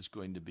mind is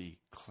going to be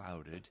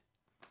clouded,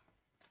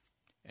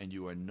 and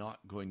you are not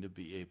going to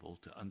be able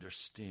to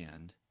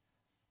understand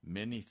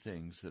many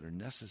things that are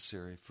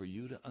necessary for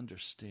you to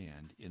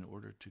understand in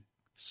order to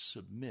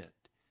submit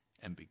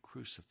and be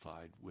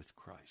crucified with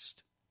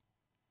Christ.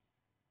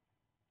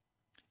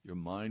 Your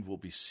mind will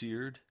be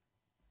seared.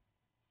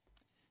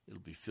 It'll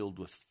be filled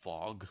with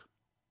fog.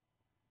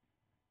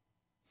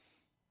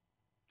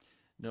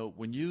 No,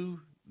 when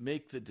you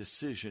make the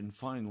decision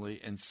finally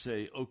and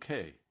say,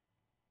 okay,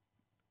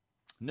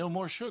 no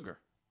more sugar.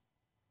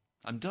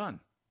 I'm done.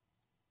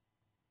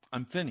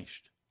 I'm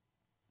finished.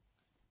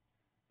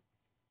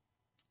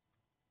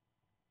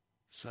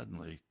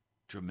 Suddenly,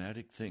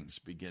 dramatic things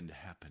begin to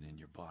happen in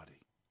your body.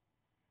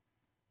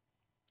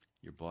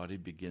 Your body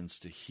begins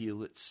to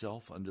heal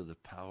itself under the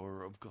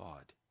power of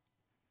God.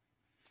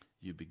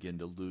 You begin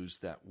to lose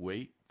that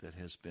weight that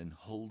has been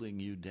holding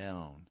you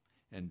down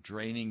and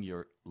draining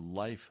your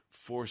life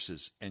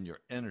forces and your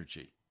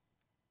energy.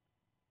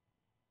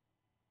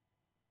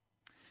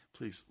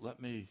 Please, let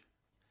me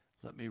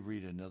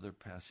read another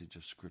passage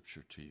of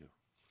Scripture to you.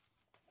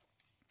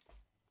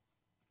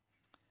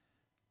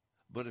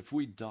 But if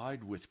we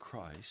died with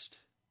Christ,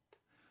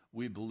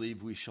 we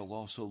believe we shall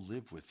also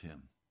live with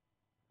him,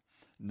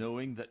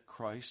 knowing that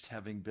Christ,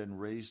 having been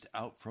raised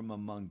out from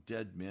among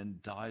dead men,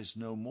 dies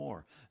no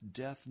more.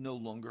 Death no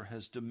longer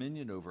has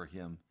dominion over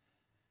him.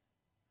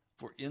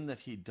 For in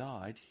that he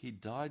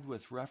died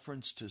with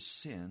reference to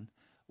sin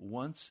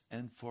once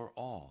and for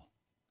all.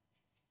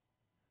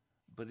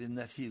 But in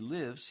that he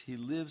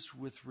lives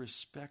with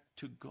respect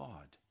to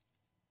God.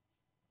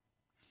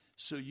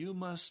 So you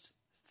must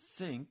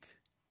think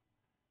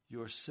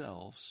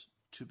yourselves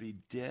to be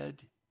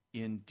dead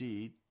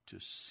indeed to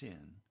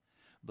sin,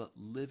 but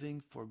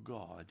living for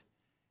God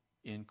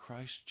in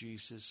Christ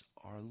Jesus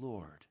our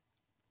Lord.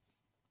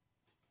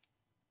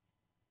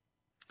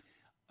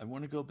 I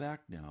want to go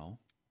back now,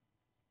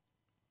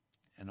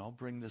 and I'll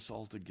bring this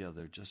all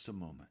together just a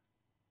moment.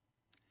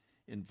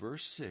 In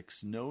verse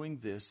 6, knowing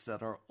this,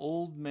 that our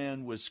old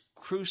man was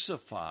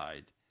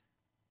crucified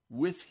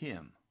with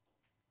him,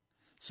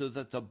 so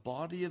that the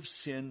body of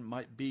sin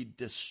might be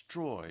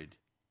destroyed,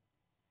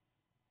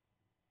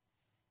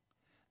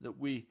 that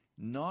we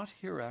not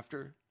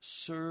hereafter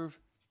serve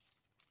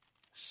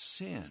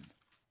sin.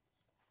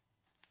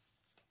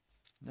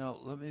 Now,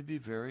 let me be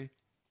very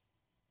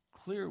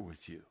clear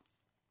with you.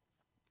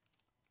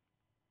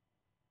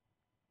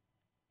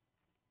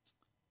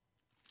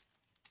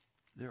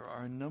 There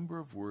are a number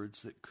of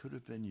words that could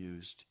have been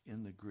used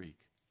in the Greek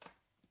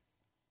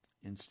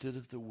instead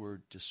of the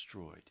word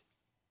destroyed.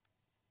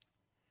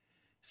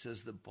 It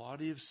says the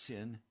body of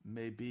sin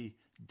may be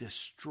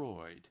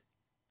destroyed.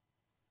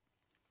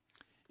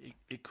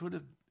 It could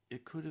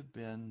have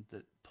been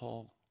that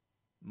Paul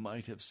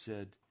might have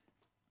said,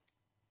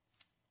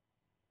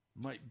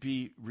 might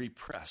be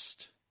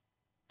repressed,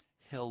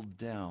 held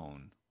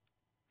down,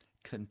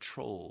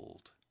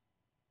 controlled.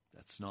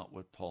 That's not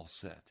what Paul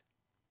said.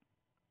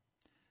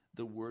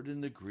 The word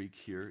in the Greek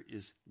here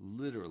is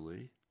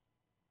literally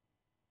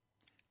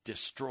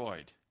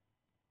destroyed.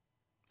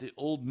 The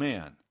old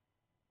man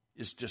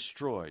is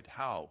destroyed.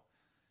 How?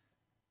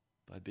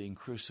 By being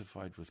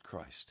crucified with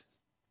Christ.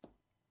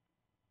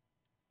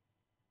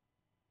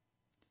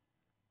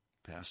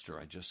 Pastor,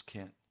 I just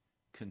can't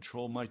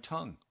control my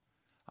tongue.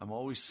 I'm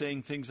always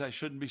saying things I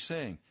shouldn't be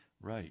saying.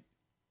 Right.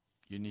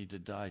 You need to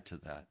die to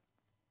that.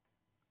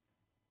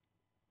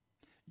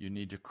 You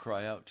need to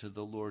cry out to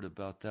the Lord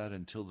about that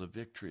until the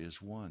victory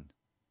is won.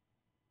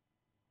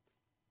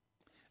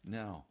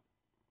 Now,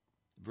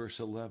 verse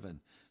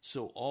 11.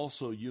 So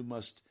also you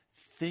must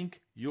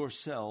think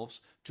yourselves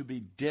to be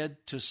dead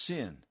to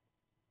sin.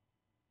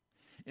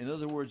 In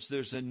other words,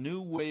 there's a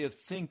new way of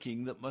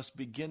thinking that must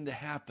begin to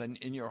happen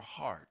in your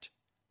heart,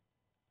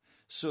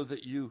 so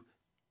that you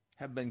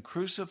have been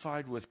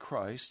crucified with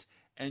Christ,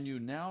 and you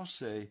now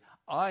say,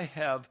 I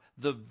have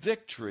the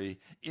victory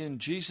in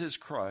Jesus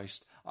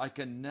Christ. I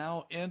can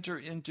now enter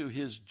into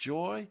his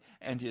joy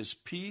and his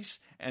peace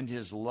and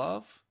his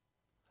love.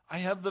 I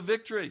have the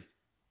victory.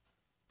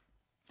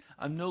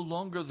 I'm no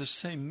longer the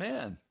same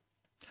man.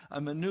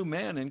 I'm a new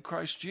man in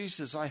Christ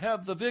Jesus. I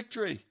have the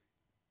victory.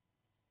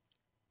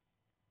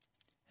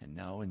 And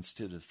now,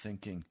 instead of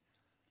thinking,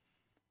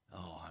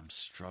 oh, I'm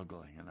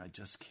struggling and I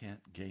just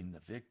can't gain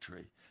the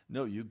victory.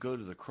 No, you go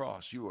to the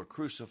cross. You are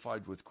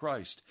crucified with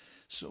Christ.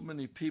 So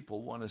many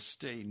people want to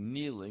stay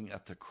kneeling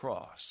at the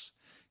cross,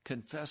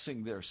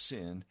 confessing their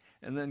sin,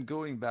 and then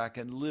going back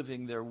and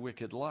living their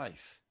wicked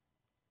life.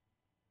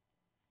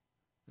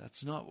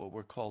 That's not what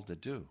we're called to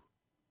do.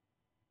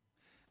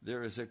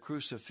 There is a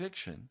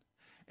crucifixion,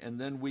 and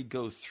then we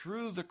go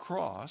through the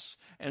cross,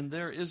 and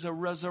there is a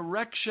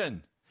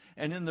resurrection.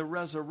 And in the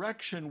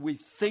resurrection, we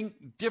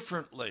think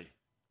differently.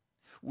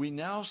 We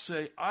now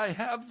say, I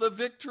have the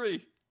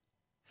victory.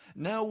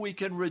 Now we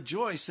can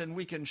rejoice and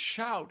we can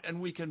shout and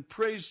we can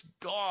praise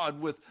God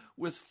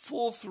with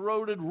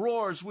full-throated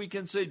roars. We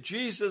can say,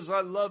 Jesus,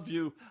 I love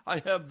you. I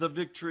have the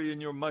victory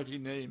in your mighty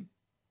name.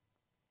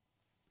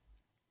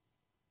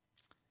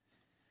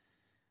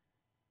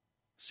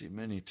 See,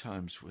 many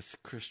times with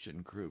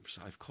Christian groups,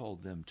 I've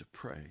called them to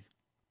pray.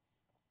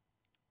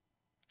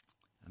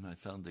 And I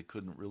found they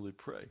couldn't really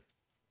pray.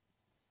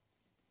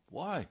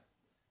 Why?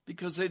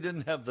 Because they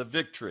didn't have the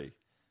victory.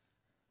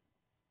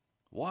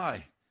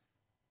 Why?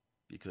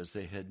 Because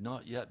they had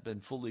not yet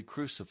been fully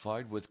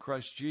crucified with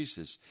Christ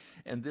Jesus.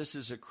 And this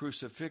is a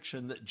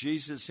crucifixion that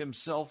Jesus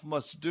himself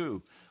must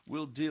do.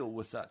 We'll deal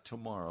with that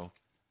tomorrow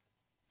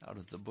out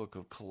of the book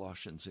of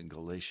Colossians and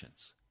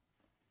Galatians.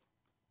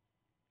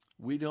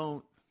 We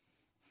don't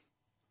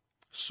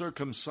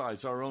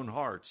circumcise our own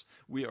hearts.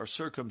 We are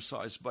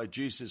circumcised by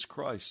Jesus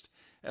Christ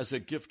as a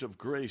gift of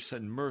grace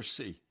and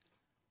mercy.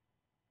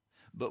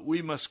 But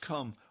we must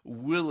come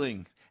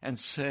willing and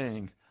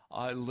saying,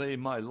 I lay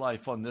my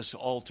life on this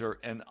altar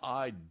and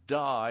I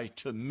die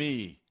to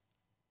me.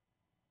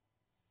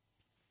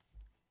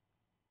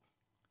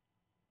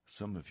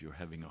 Some of you are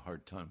having a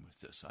hard time with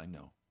this, I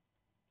know.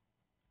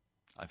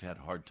 I've had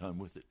a hard time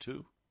with it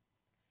too.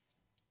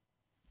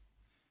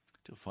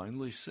 To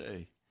finally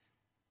say,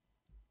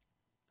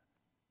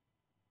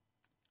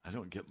 I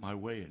don't get my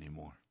way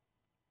anymore.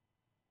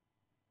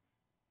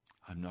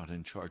 I'm not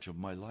in charge of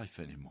my life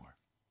anymore.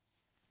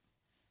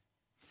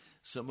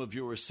 Some of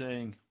you are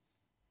saying,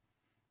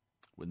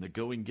 when the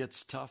going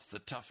gets tough, the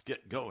tough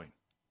get going.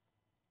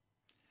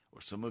 Or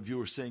some of you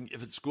are saying,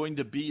 if it's going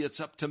to be, it's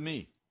up to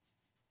me.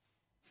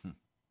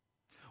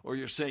 Or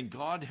you're saying,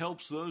 God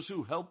helps those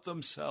who help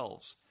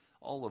themselves.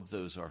 All of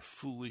those are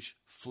foolish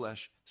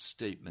flesh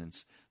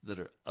statements that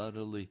are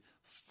utterly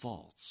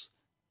false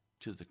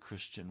to the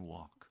Christian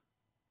walk.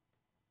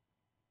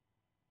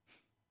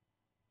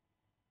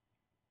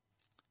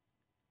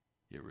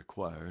 It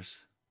requires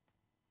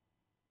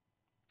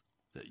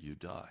that you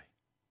die.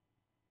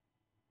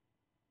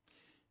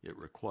 It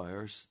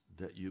requires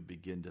that you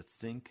begin to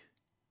think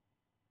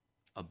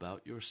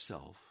about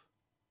yourself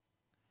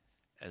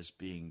as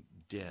being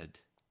dead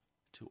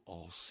to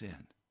all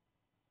sin.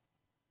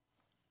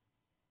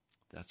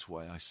 That's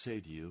why I say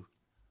to you,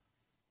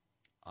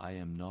 I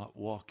am not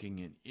walking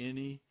in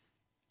any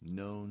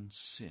known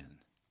sin.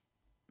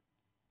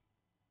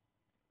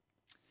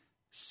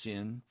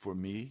 Sin, for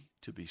me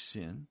to be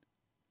sin,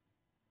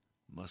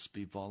 must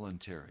be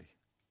voluntary.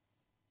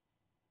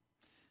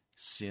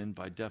 Sin,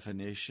 by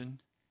definition,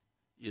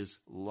 is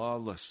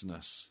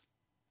lawlessness.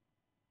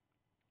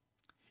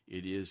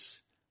 It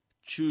is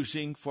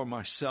choosing for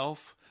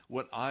myself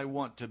what I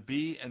want to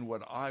be and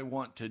what I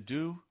want to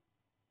do.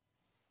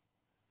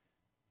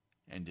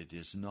 And it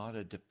is not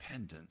a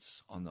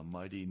dependence on the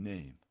mighty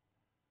name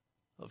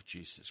of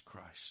Jesus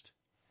Christ.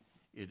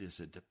 It is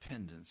a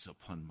dependence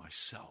upon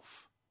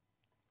myself.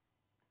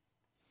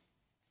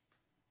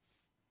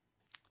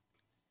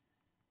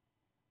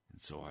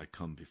 And so I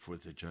come before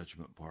the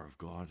judgment bar of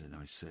God and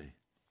I say,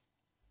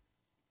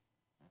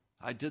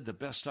 I did the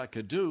best I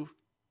could do.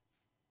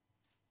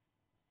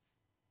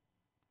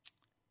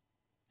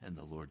 And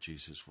the Lord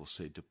Jesus will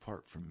say,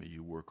 depart from me,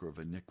 you worker of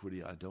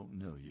iniquity, I don't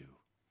know you.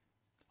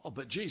 Oh,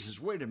 but Jesus,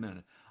 wait a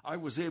minute. I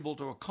was able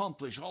to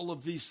accomplish all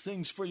of these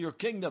things for your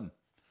kingdom.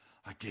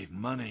 I gave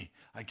money,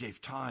 I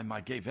gave time,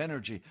 I gave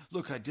energy.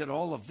 Look, I did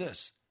all of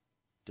this.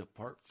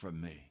 Depart from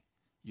me,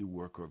 you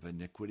worker of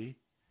iniquity.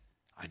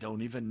 I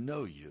don't even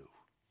know you.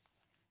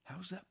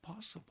 How's that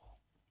possible?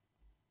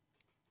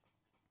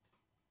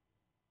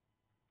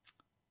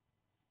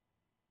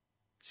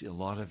 See, a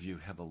lot of you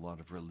have a lot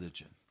of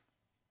religion.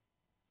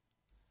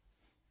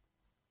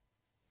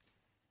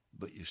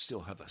 But you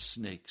still have a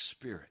snake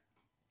spirit.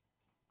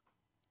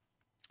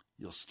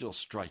 You'll still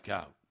strike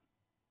out.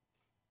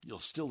 You'll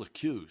still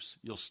accuse.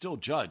 You'll still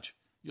judge.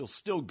 You'll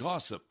still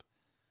gossip.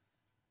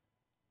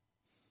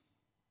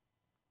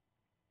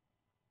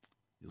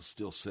 You'll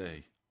still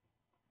say,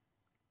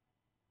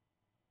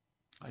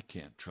 I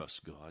can't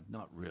trust God.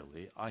 Not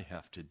really. I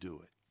have to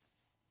do it.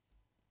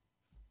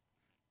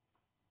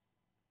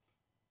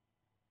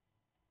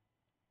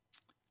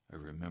 I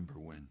remember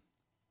when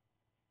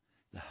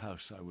the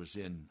house I was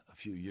in a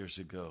few years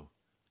ago,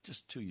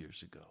 just 2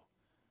 years ago,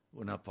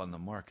 went up on the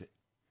market.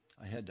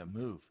 I had to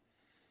move.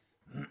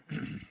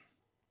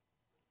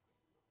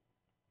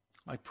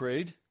 I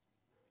prayed,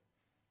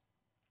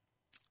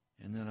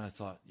 and then I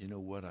thought, you know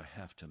what, I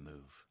have to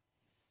move.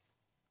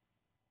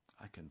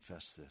 I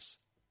confess this.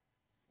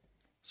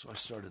 So I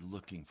started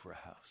looking for a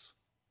house.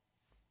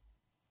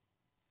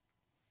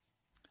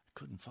 I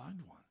couldn't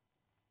find one.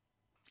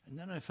 And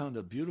then I found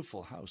a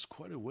beautiful house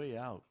quite a way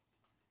out.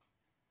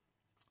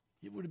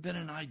 It would have been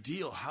an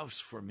ideal house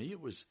for me. It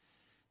was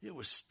It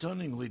was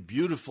stunningly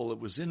beautiful. It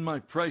was in my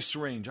price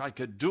range. I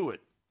could do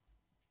it.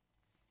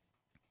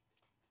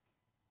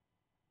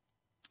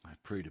 I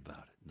prayed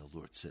about it, and the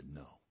Lord said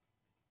no.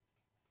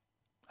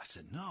 I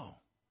said, no.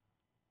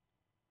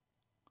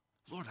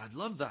 Lord, I'd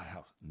love that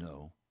house.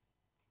 No.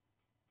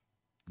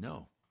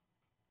 No.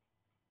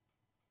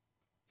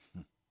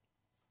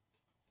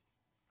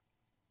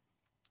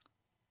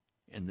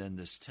 And then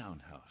this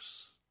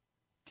townhouse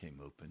came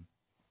open.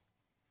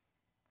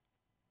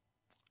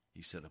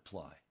 He said,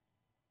 apply.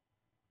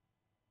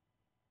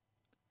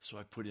 So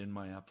I put in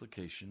my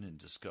application and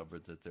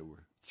discovered that there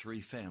were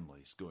 3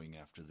 families going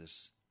after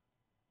this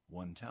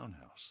one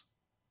townhouse.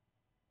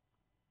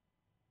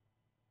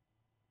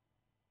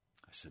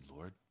 I said,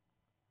 Lord,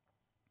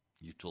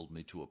 you told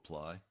me to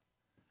apply.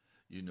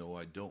 You know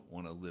I don't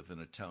want to live in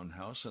a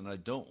townhouse, and I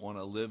don't want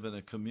to live in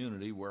a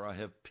community where I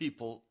have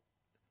people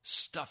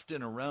stuffed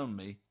in around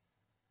me.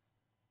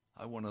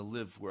 I want to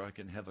live where I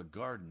can have a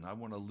garden. I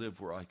want to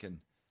live where I can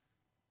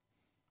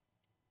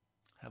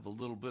have a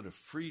little bit of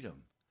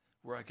freedom,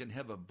 where I can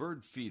have a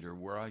bird feeder,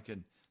 where I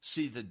can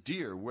see the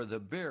deer, where the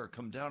bear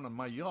come down in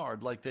my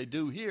yard like they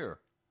do here.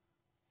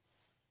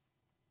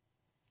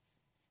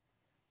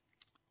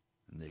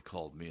 And they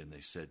called me and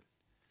they said,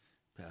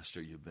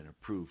 Pastor, you've been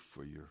approved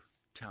for your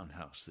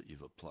townhouse that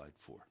you've applied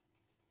for.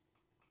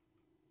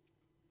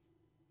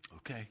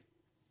 Okay.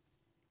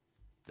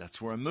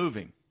 That's where I'm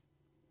moving.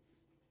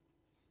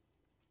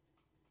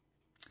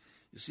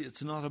 You see,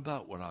 it's not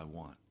about what I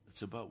want.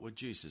 It's about what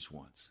Jesus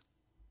wants.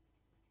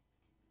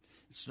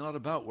 It's not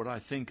about what I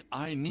think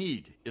I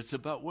need. It's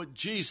about what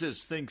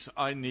Jesus thinks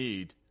I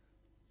need.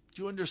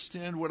 Do you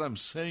understand what I'm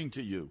saying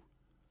to you?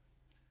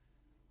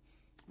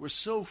 We're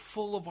so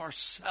full of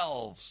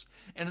ourselves,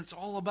 and it's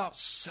all about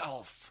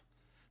self.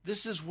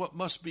 This is what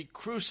must be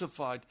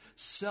crucified.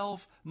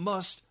 Self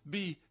must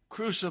be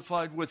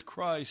crucified with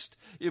Christ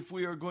if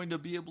we are going to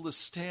be able to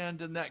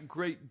stand in that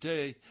great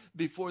day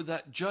before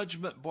that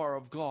judgment bar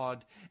of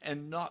God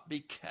and not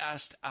be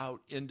cast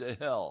out into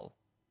hell.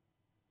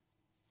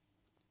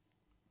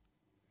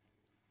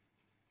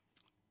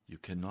 You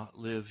cannot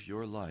live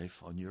your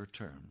life on your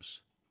terms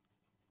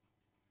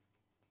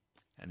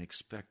and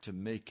expect to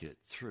make it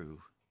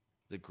through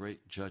the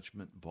great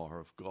judgment bar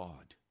of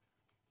God.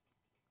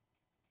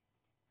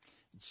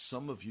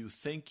 Some of you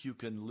think you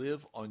can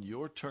live on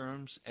your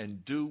terms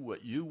and do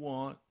what you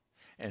want,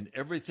 and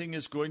everything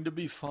is going to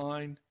be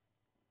fine.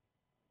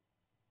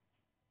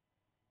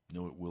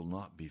 No, it will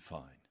not be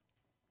fine.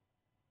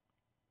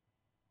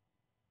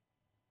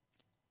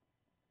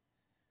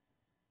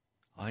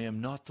 I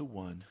am not the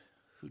one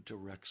who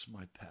directs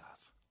my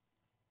path.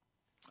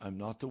 I'm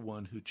not the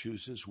one who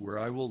chooses where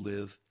I will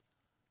live.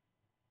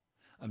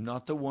 I'm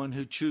not the one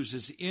who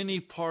chooses any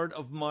part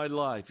of my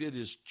life. It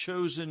is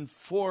chosen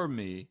for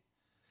me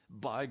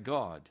by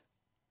God.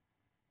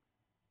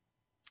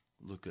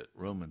 Look at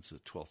Romans, the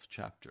 12th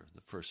chapter,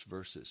 the first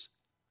verses.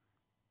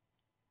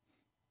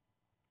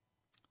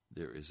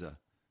 There is a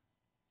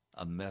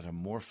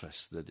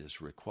metamorphosis that is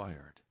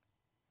required.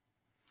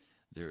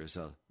 There is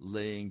a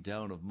laying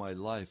down of my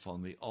life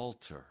on the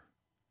altar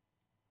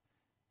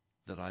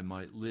that I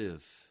might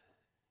live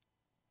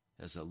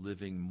as a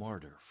living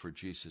martyr for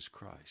Jesus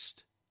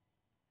Christ.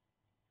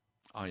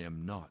 I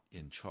am not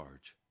in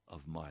charge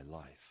of my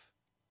life.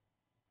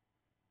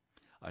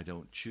 I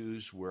don't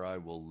choose where I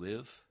will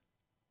live.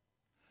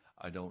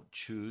 I don't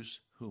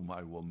choose whom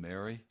I will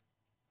marry.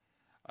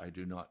 I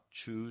do not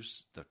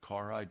choose the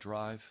car I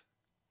drive.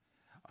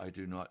 I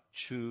do not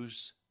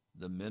choose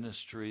the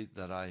ministry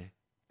that I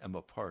am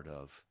a part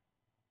of.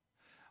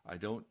 I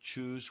don't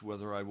choose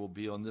whether I will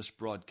be on this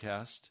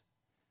broadcast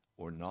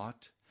or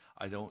not.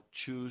 I don't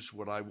choose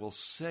what I will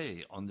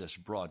say on this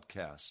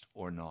broadcast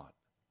or not.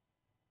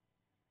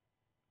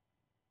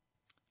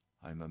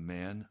 I'm a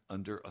man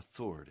under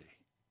authority.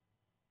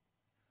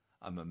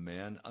 I'm a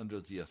man under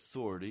the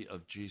authority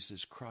of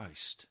Jesus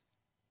Christ.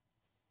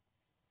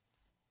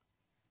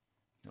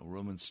 Now,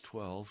 Romans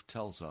 12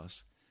 tells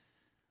us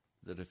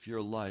that if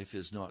your life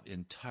is not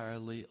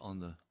entirely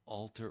on the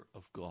altar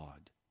of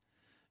God,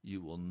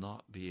 you will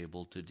not be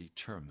able to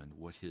determine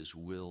what His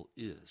will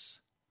is.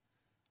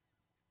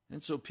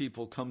 And so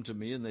people come to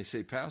me and they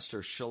say,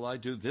 Pastor, shall I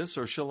do this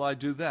or shall I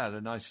do that?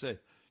 And I say,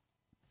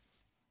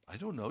 I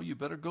don't know. You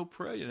better go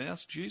pray and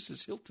ask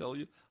Jesus. He'll tell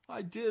you.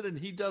 I did, and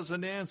He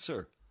doesn't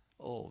answer.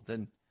 Oh,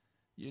 then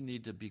you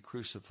need to be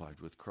crucified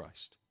with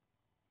Christ.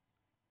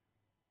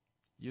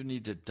 You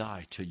need to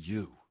die to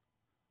you.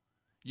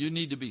 You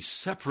need to be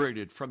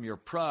separated from your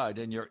pride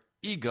and your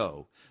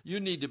ego. You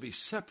need to be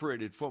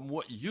separated from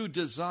what you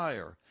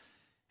desire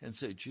and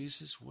say,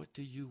 Jesus, what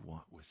do you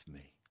want with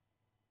me?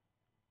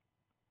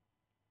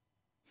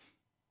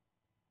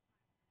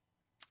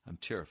 I'm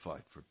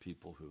terrified for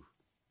people who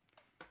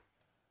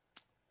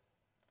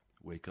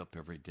wake up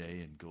every day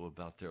and go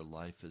about their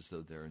life as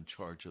though they're in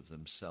charge of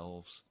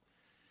themselves,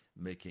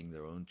 making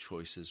their own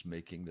choices,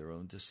 making their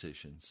own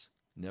decisions,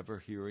 never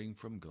hearing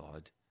from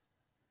God,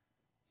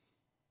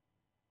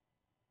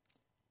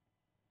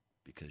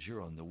 because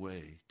you're on the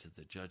way to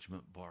the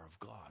judgment bar of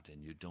God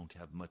and you don't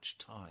have much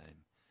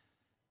time.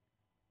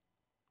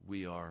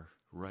 We are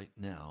right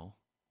now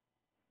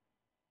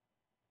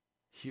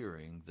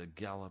hearing the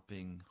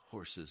galloping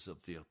horses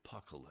of the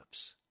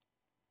apocalypse.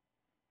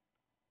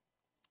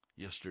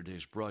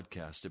 Yesterday's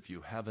broadcast, if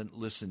you haven't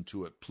listened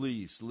to it,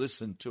 please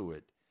listen to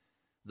it.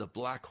 The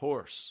black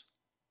horse.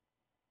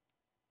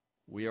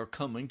 We are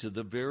coming to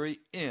the very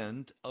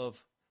end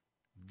of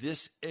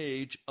this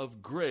age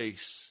of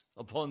grace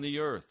upon the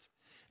earth,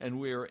 and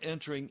we are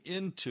entering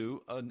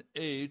into an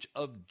age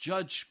of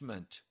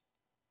judgment.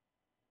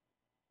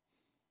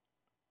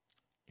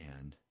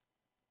 And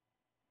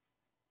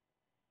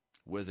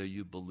whether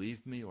you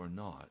believe me or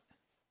not,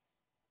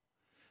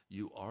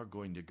 you are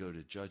going to go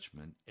to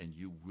judgment, and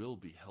you will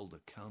be held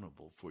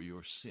accountable for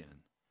your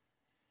sin.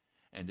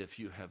 And if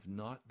you have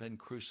not been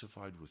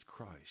crucified with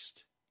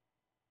Christ,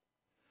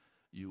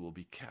 you will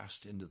be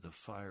cast into the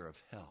fire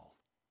of hell,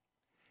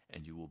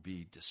 and you will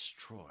be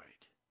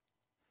destroyed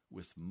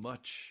with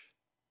much,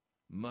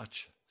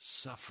 much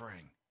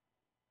suffering.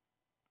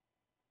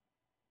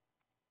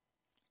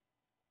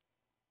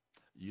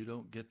 You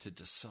don't get to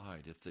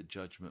decide if the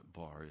judgment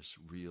bar is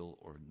real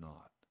or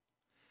not.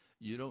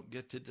 You don't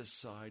get to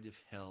decide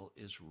if hell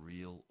is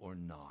real or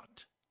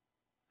not.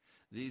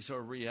 These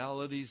are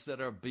realities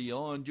that are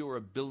beyond your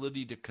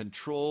ability to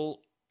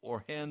control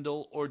or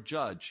handle or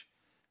judge.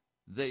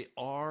 They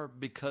are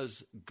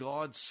because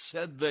God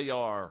said they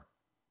are.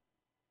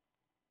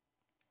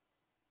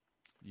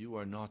 You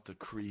are not the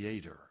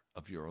creator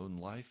of your own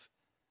life.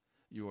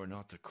 You are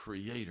not the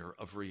creator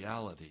of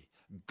reality.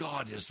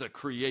 God is the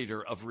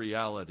creator of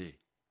reality.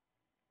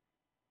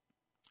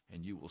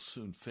 And you will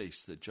soon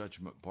face the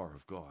judgment bar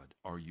of God.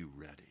 Are you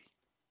ready?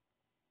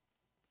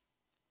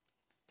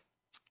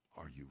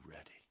 Are you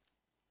ready?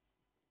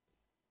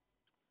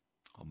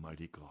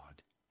 Almighty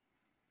God,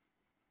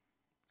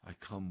 I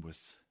come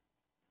with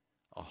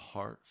a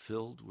heart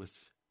filled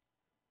with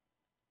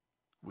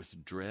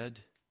dread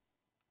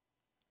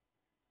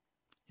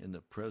in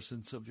the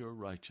presence of your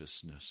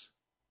righteousness.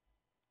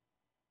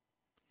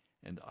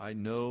 And I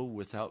know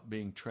without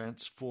being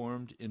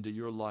transformed into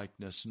your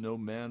likeness, no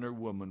man or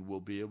woman will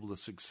be able to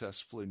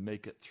successfully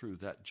make it through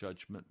that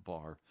judgment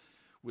bar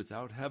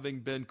without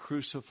having been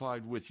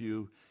crucified with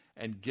you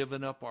and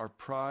given up our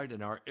pride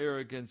and our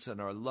arrogance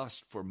and our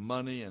lust for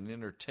money and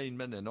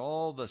entertainment and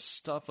all the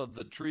stuff of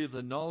the tree of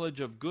the knowledge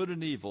of good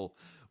and evil.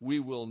 We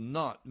will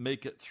not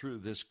make it through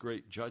this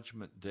great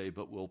judgment day,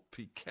 but will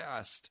be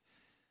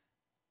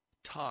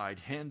tied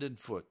hand and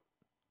foot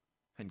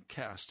and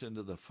cast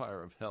into the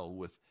fire of hell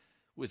with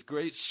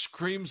great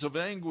screams of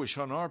anguish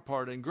on our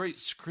part and great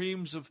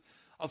screams of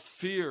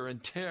fear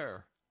and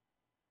terror.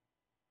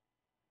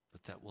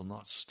 But that will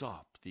not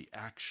stop the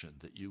action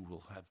that you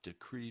will have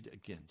decreed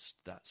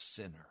against that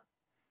sinner.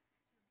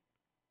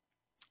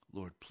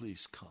 Lord,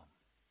 please come.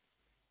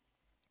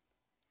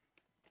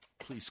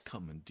 Please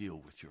come and deal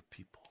with your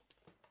people.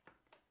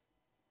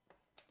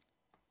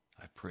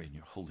 I pray in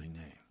your holy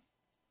name.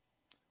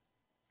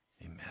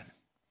 Amen.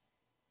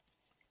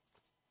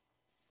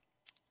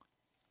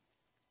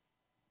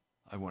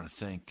 I want to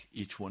thank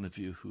each one of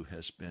you who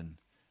has been,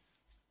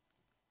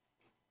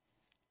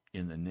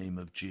 in the name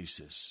of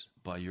Jesus,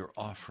 by your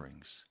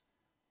offerings,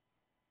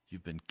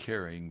 you've been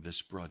carrying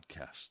this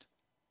broadcast.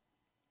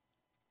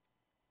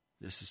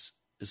 This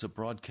is a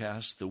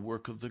broadcast, the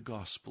work of the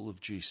gospel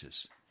of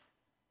Jesus.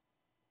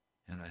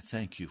 And I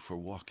thank you for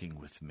walking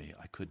with me.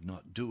 I could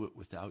not do it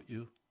without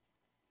you.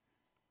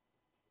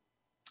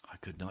 I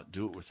could not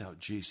do it without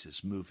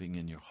Jesus moving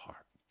in your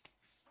heart.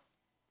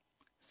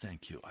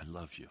 Thank you. I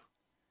love you.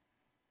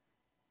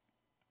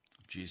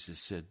 Jesus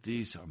said,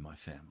 these are my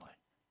family.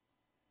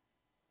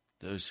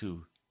 Those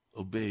who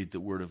obeyed the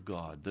word of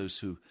God, those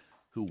who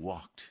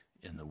walked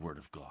in the word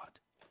of God.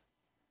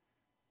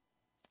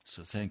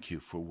 So thank you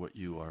for what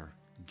you are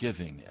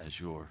giving as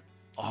your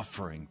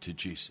offering to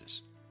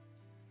Jesus.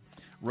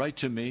 Write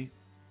to me,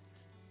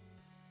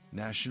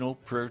 National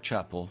Prayer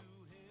Chapel,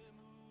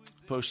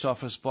 Post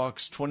Office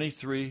Box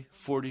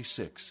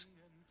 2346,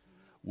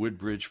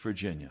 Woodbridge,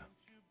 Virginia,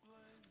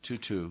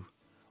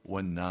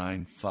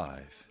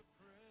 22195.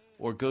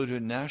 Or go to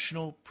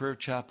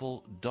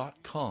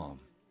nationalprayerchapel.com,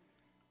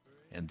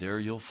 and there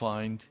you'll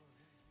find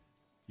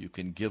you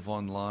can give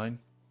online.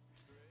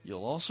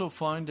 You'll also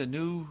find a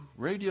new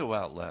radio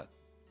outlet,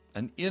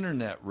 an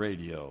internet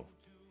radio,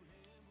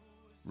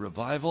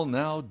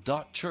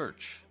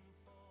 revivalnow.church.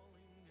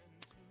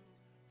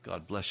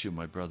 God bless you,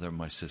 my brother and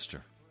my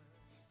sister.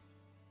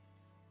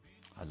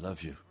 I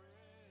love you.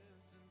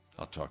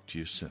 I'll talk to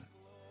you soon.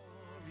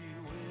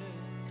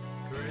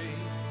 Great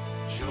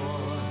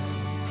joy,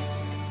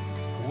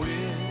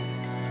 with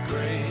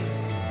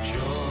great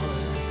joy,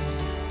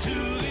 to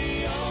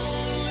the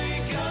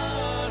only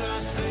God, our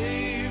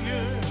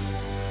Savior,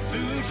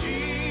 through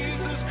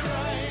Jesus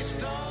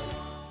Christ our Lord.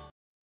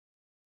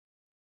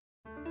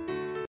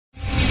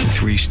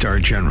 3-star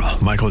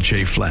general Michael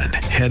J. Flynn,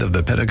 head of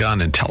the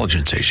Pentagon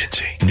Intelligence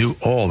Agency, knew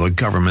all the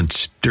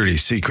government's dirty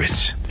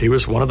secrets. He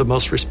was one of the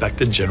most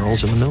respected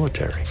generals in the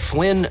military.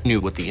 Flynn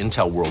knew what the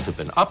intel world had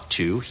been up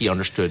to. He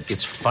understood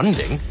its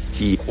funding.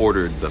 He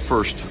ordered the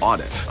first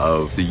audit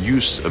of the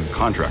use of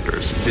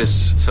contractors.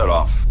 This set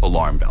off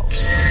alarm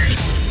bells.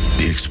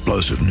 The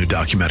explosive new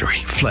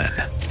documentary, Flynn,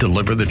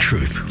 Deliver the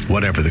Truth,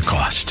 Whatever the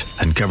Cost,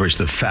 uncovers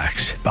the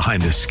facts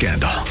behind this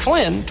scandal.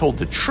 Flynn told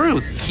the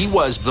truth. He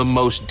was the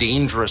most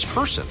dangerous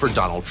person for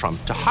Donald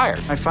Trump to hire.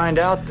 I find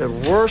out the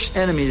worst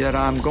enemy that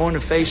I'm going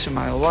to face in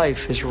my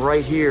life is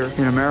right here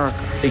in America.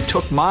 They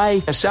took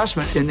my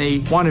assessment and they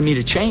wanted me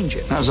to change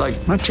it. And I was like,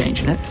 I'm not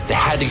changing it. They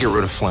had to get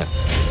rid of Flynn.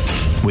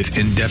 With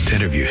in-depth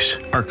interviews,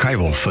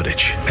 archival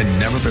footage, and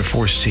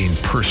never-before-seen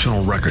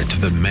personal records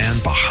of the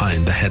man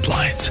behind the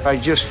headlines. I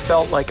just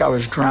felt like I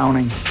was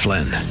drowning.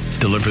 Flynn,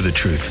 Deliver the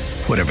Truth,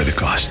 Whatever the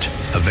Cost.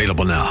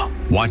 Available now.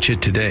 Watch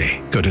it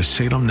today. Go to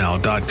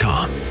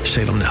salemnow.com.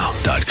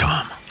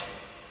 salemnow.com.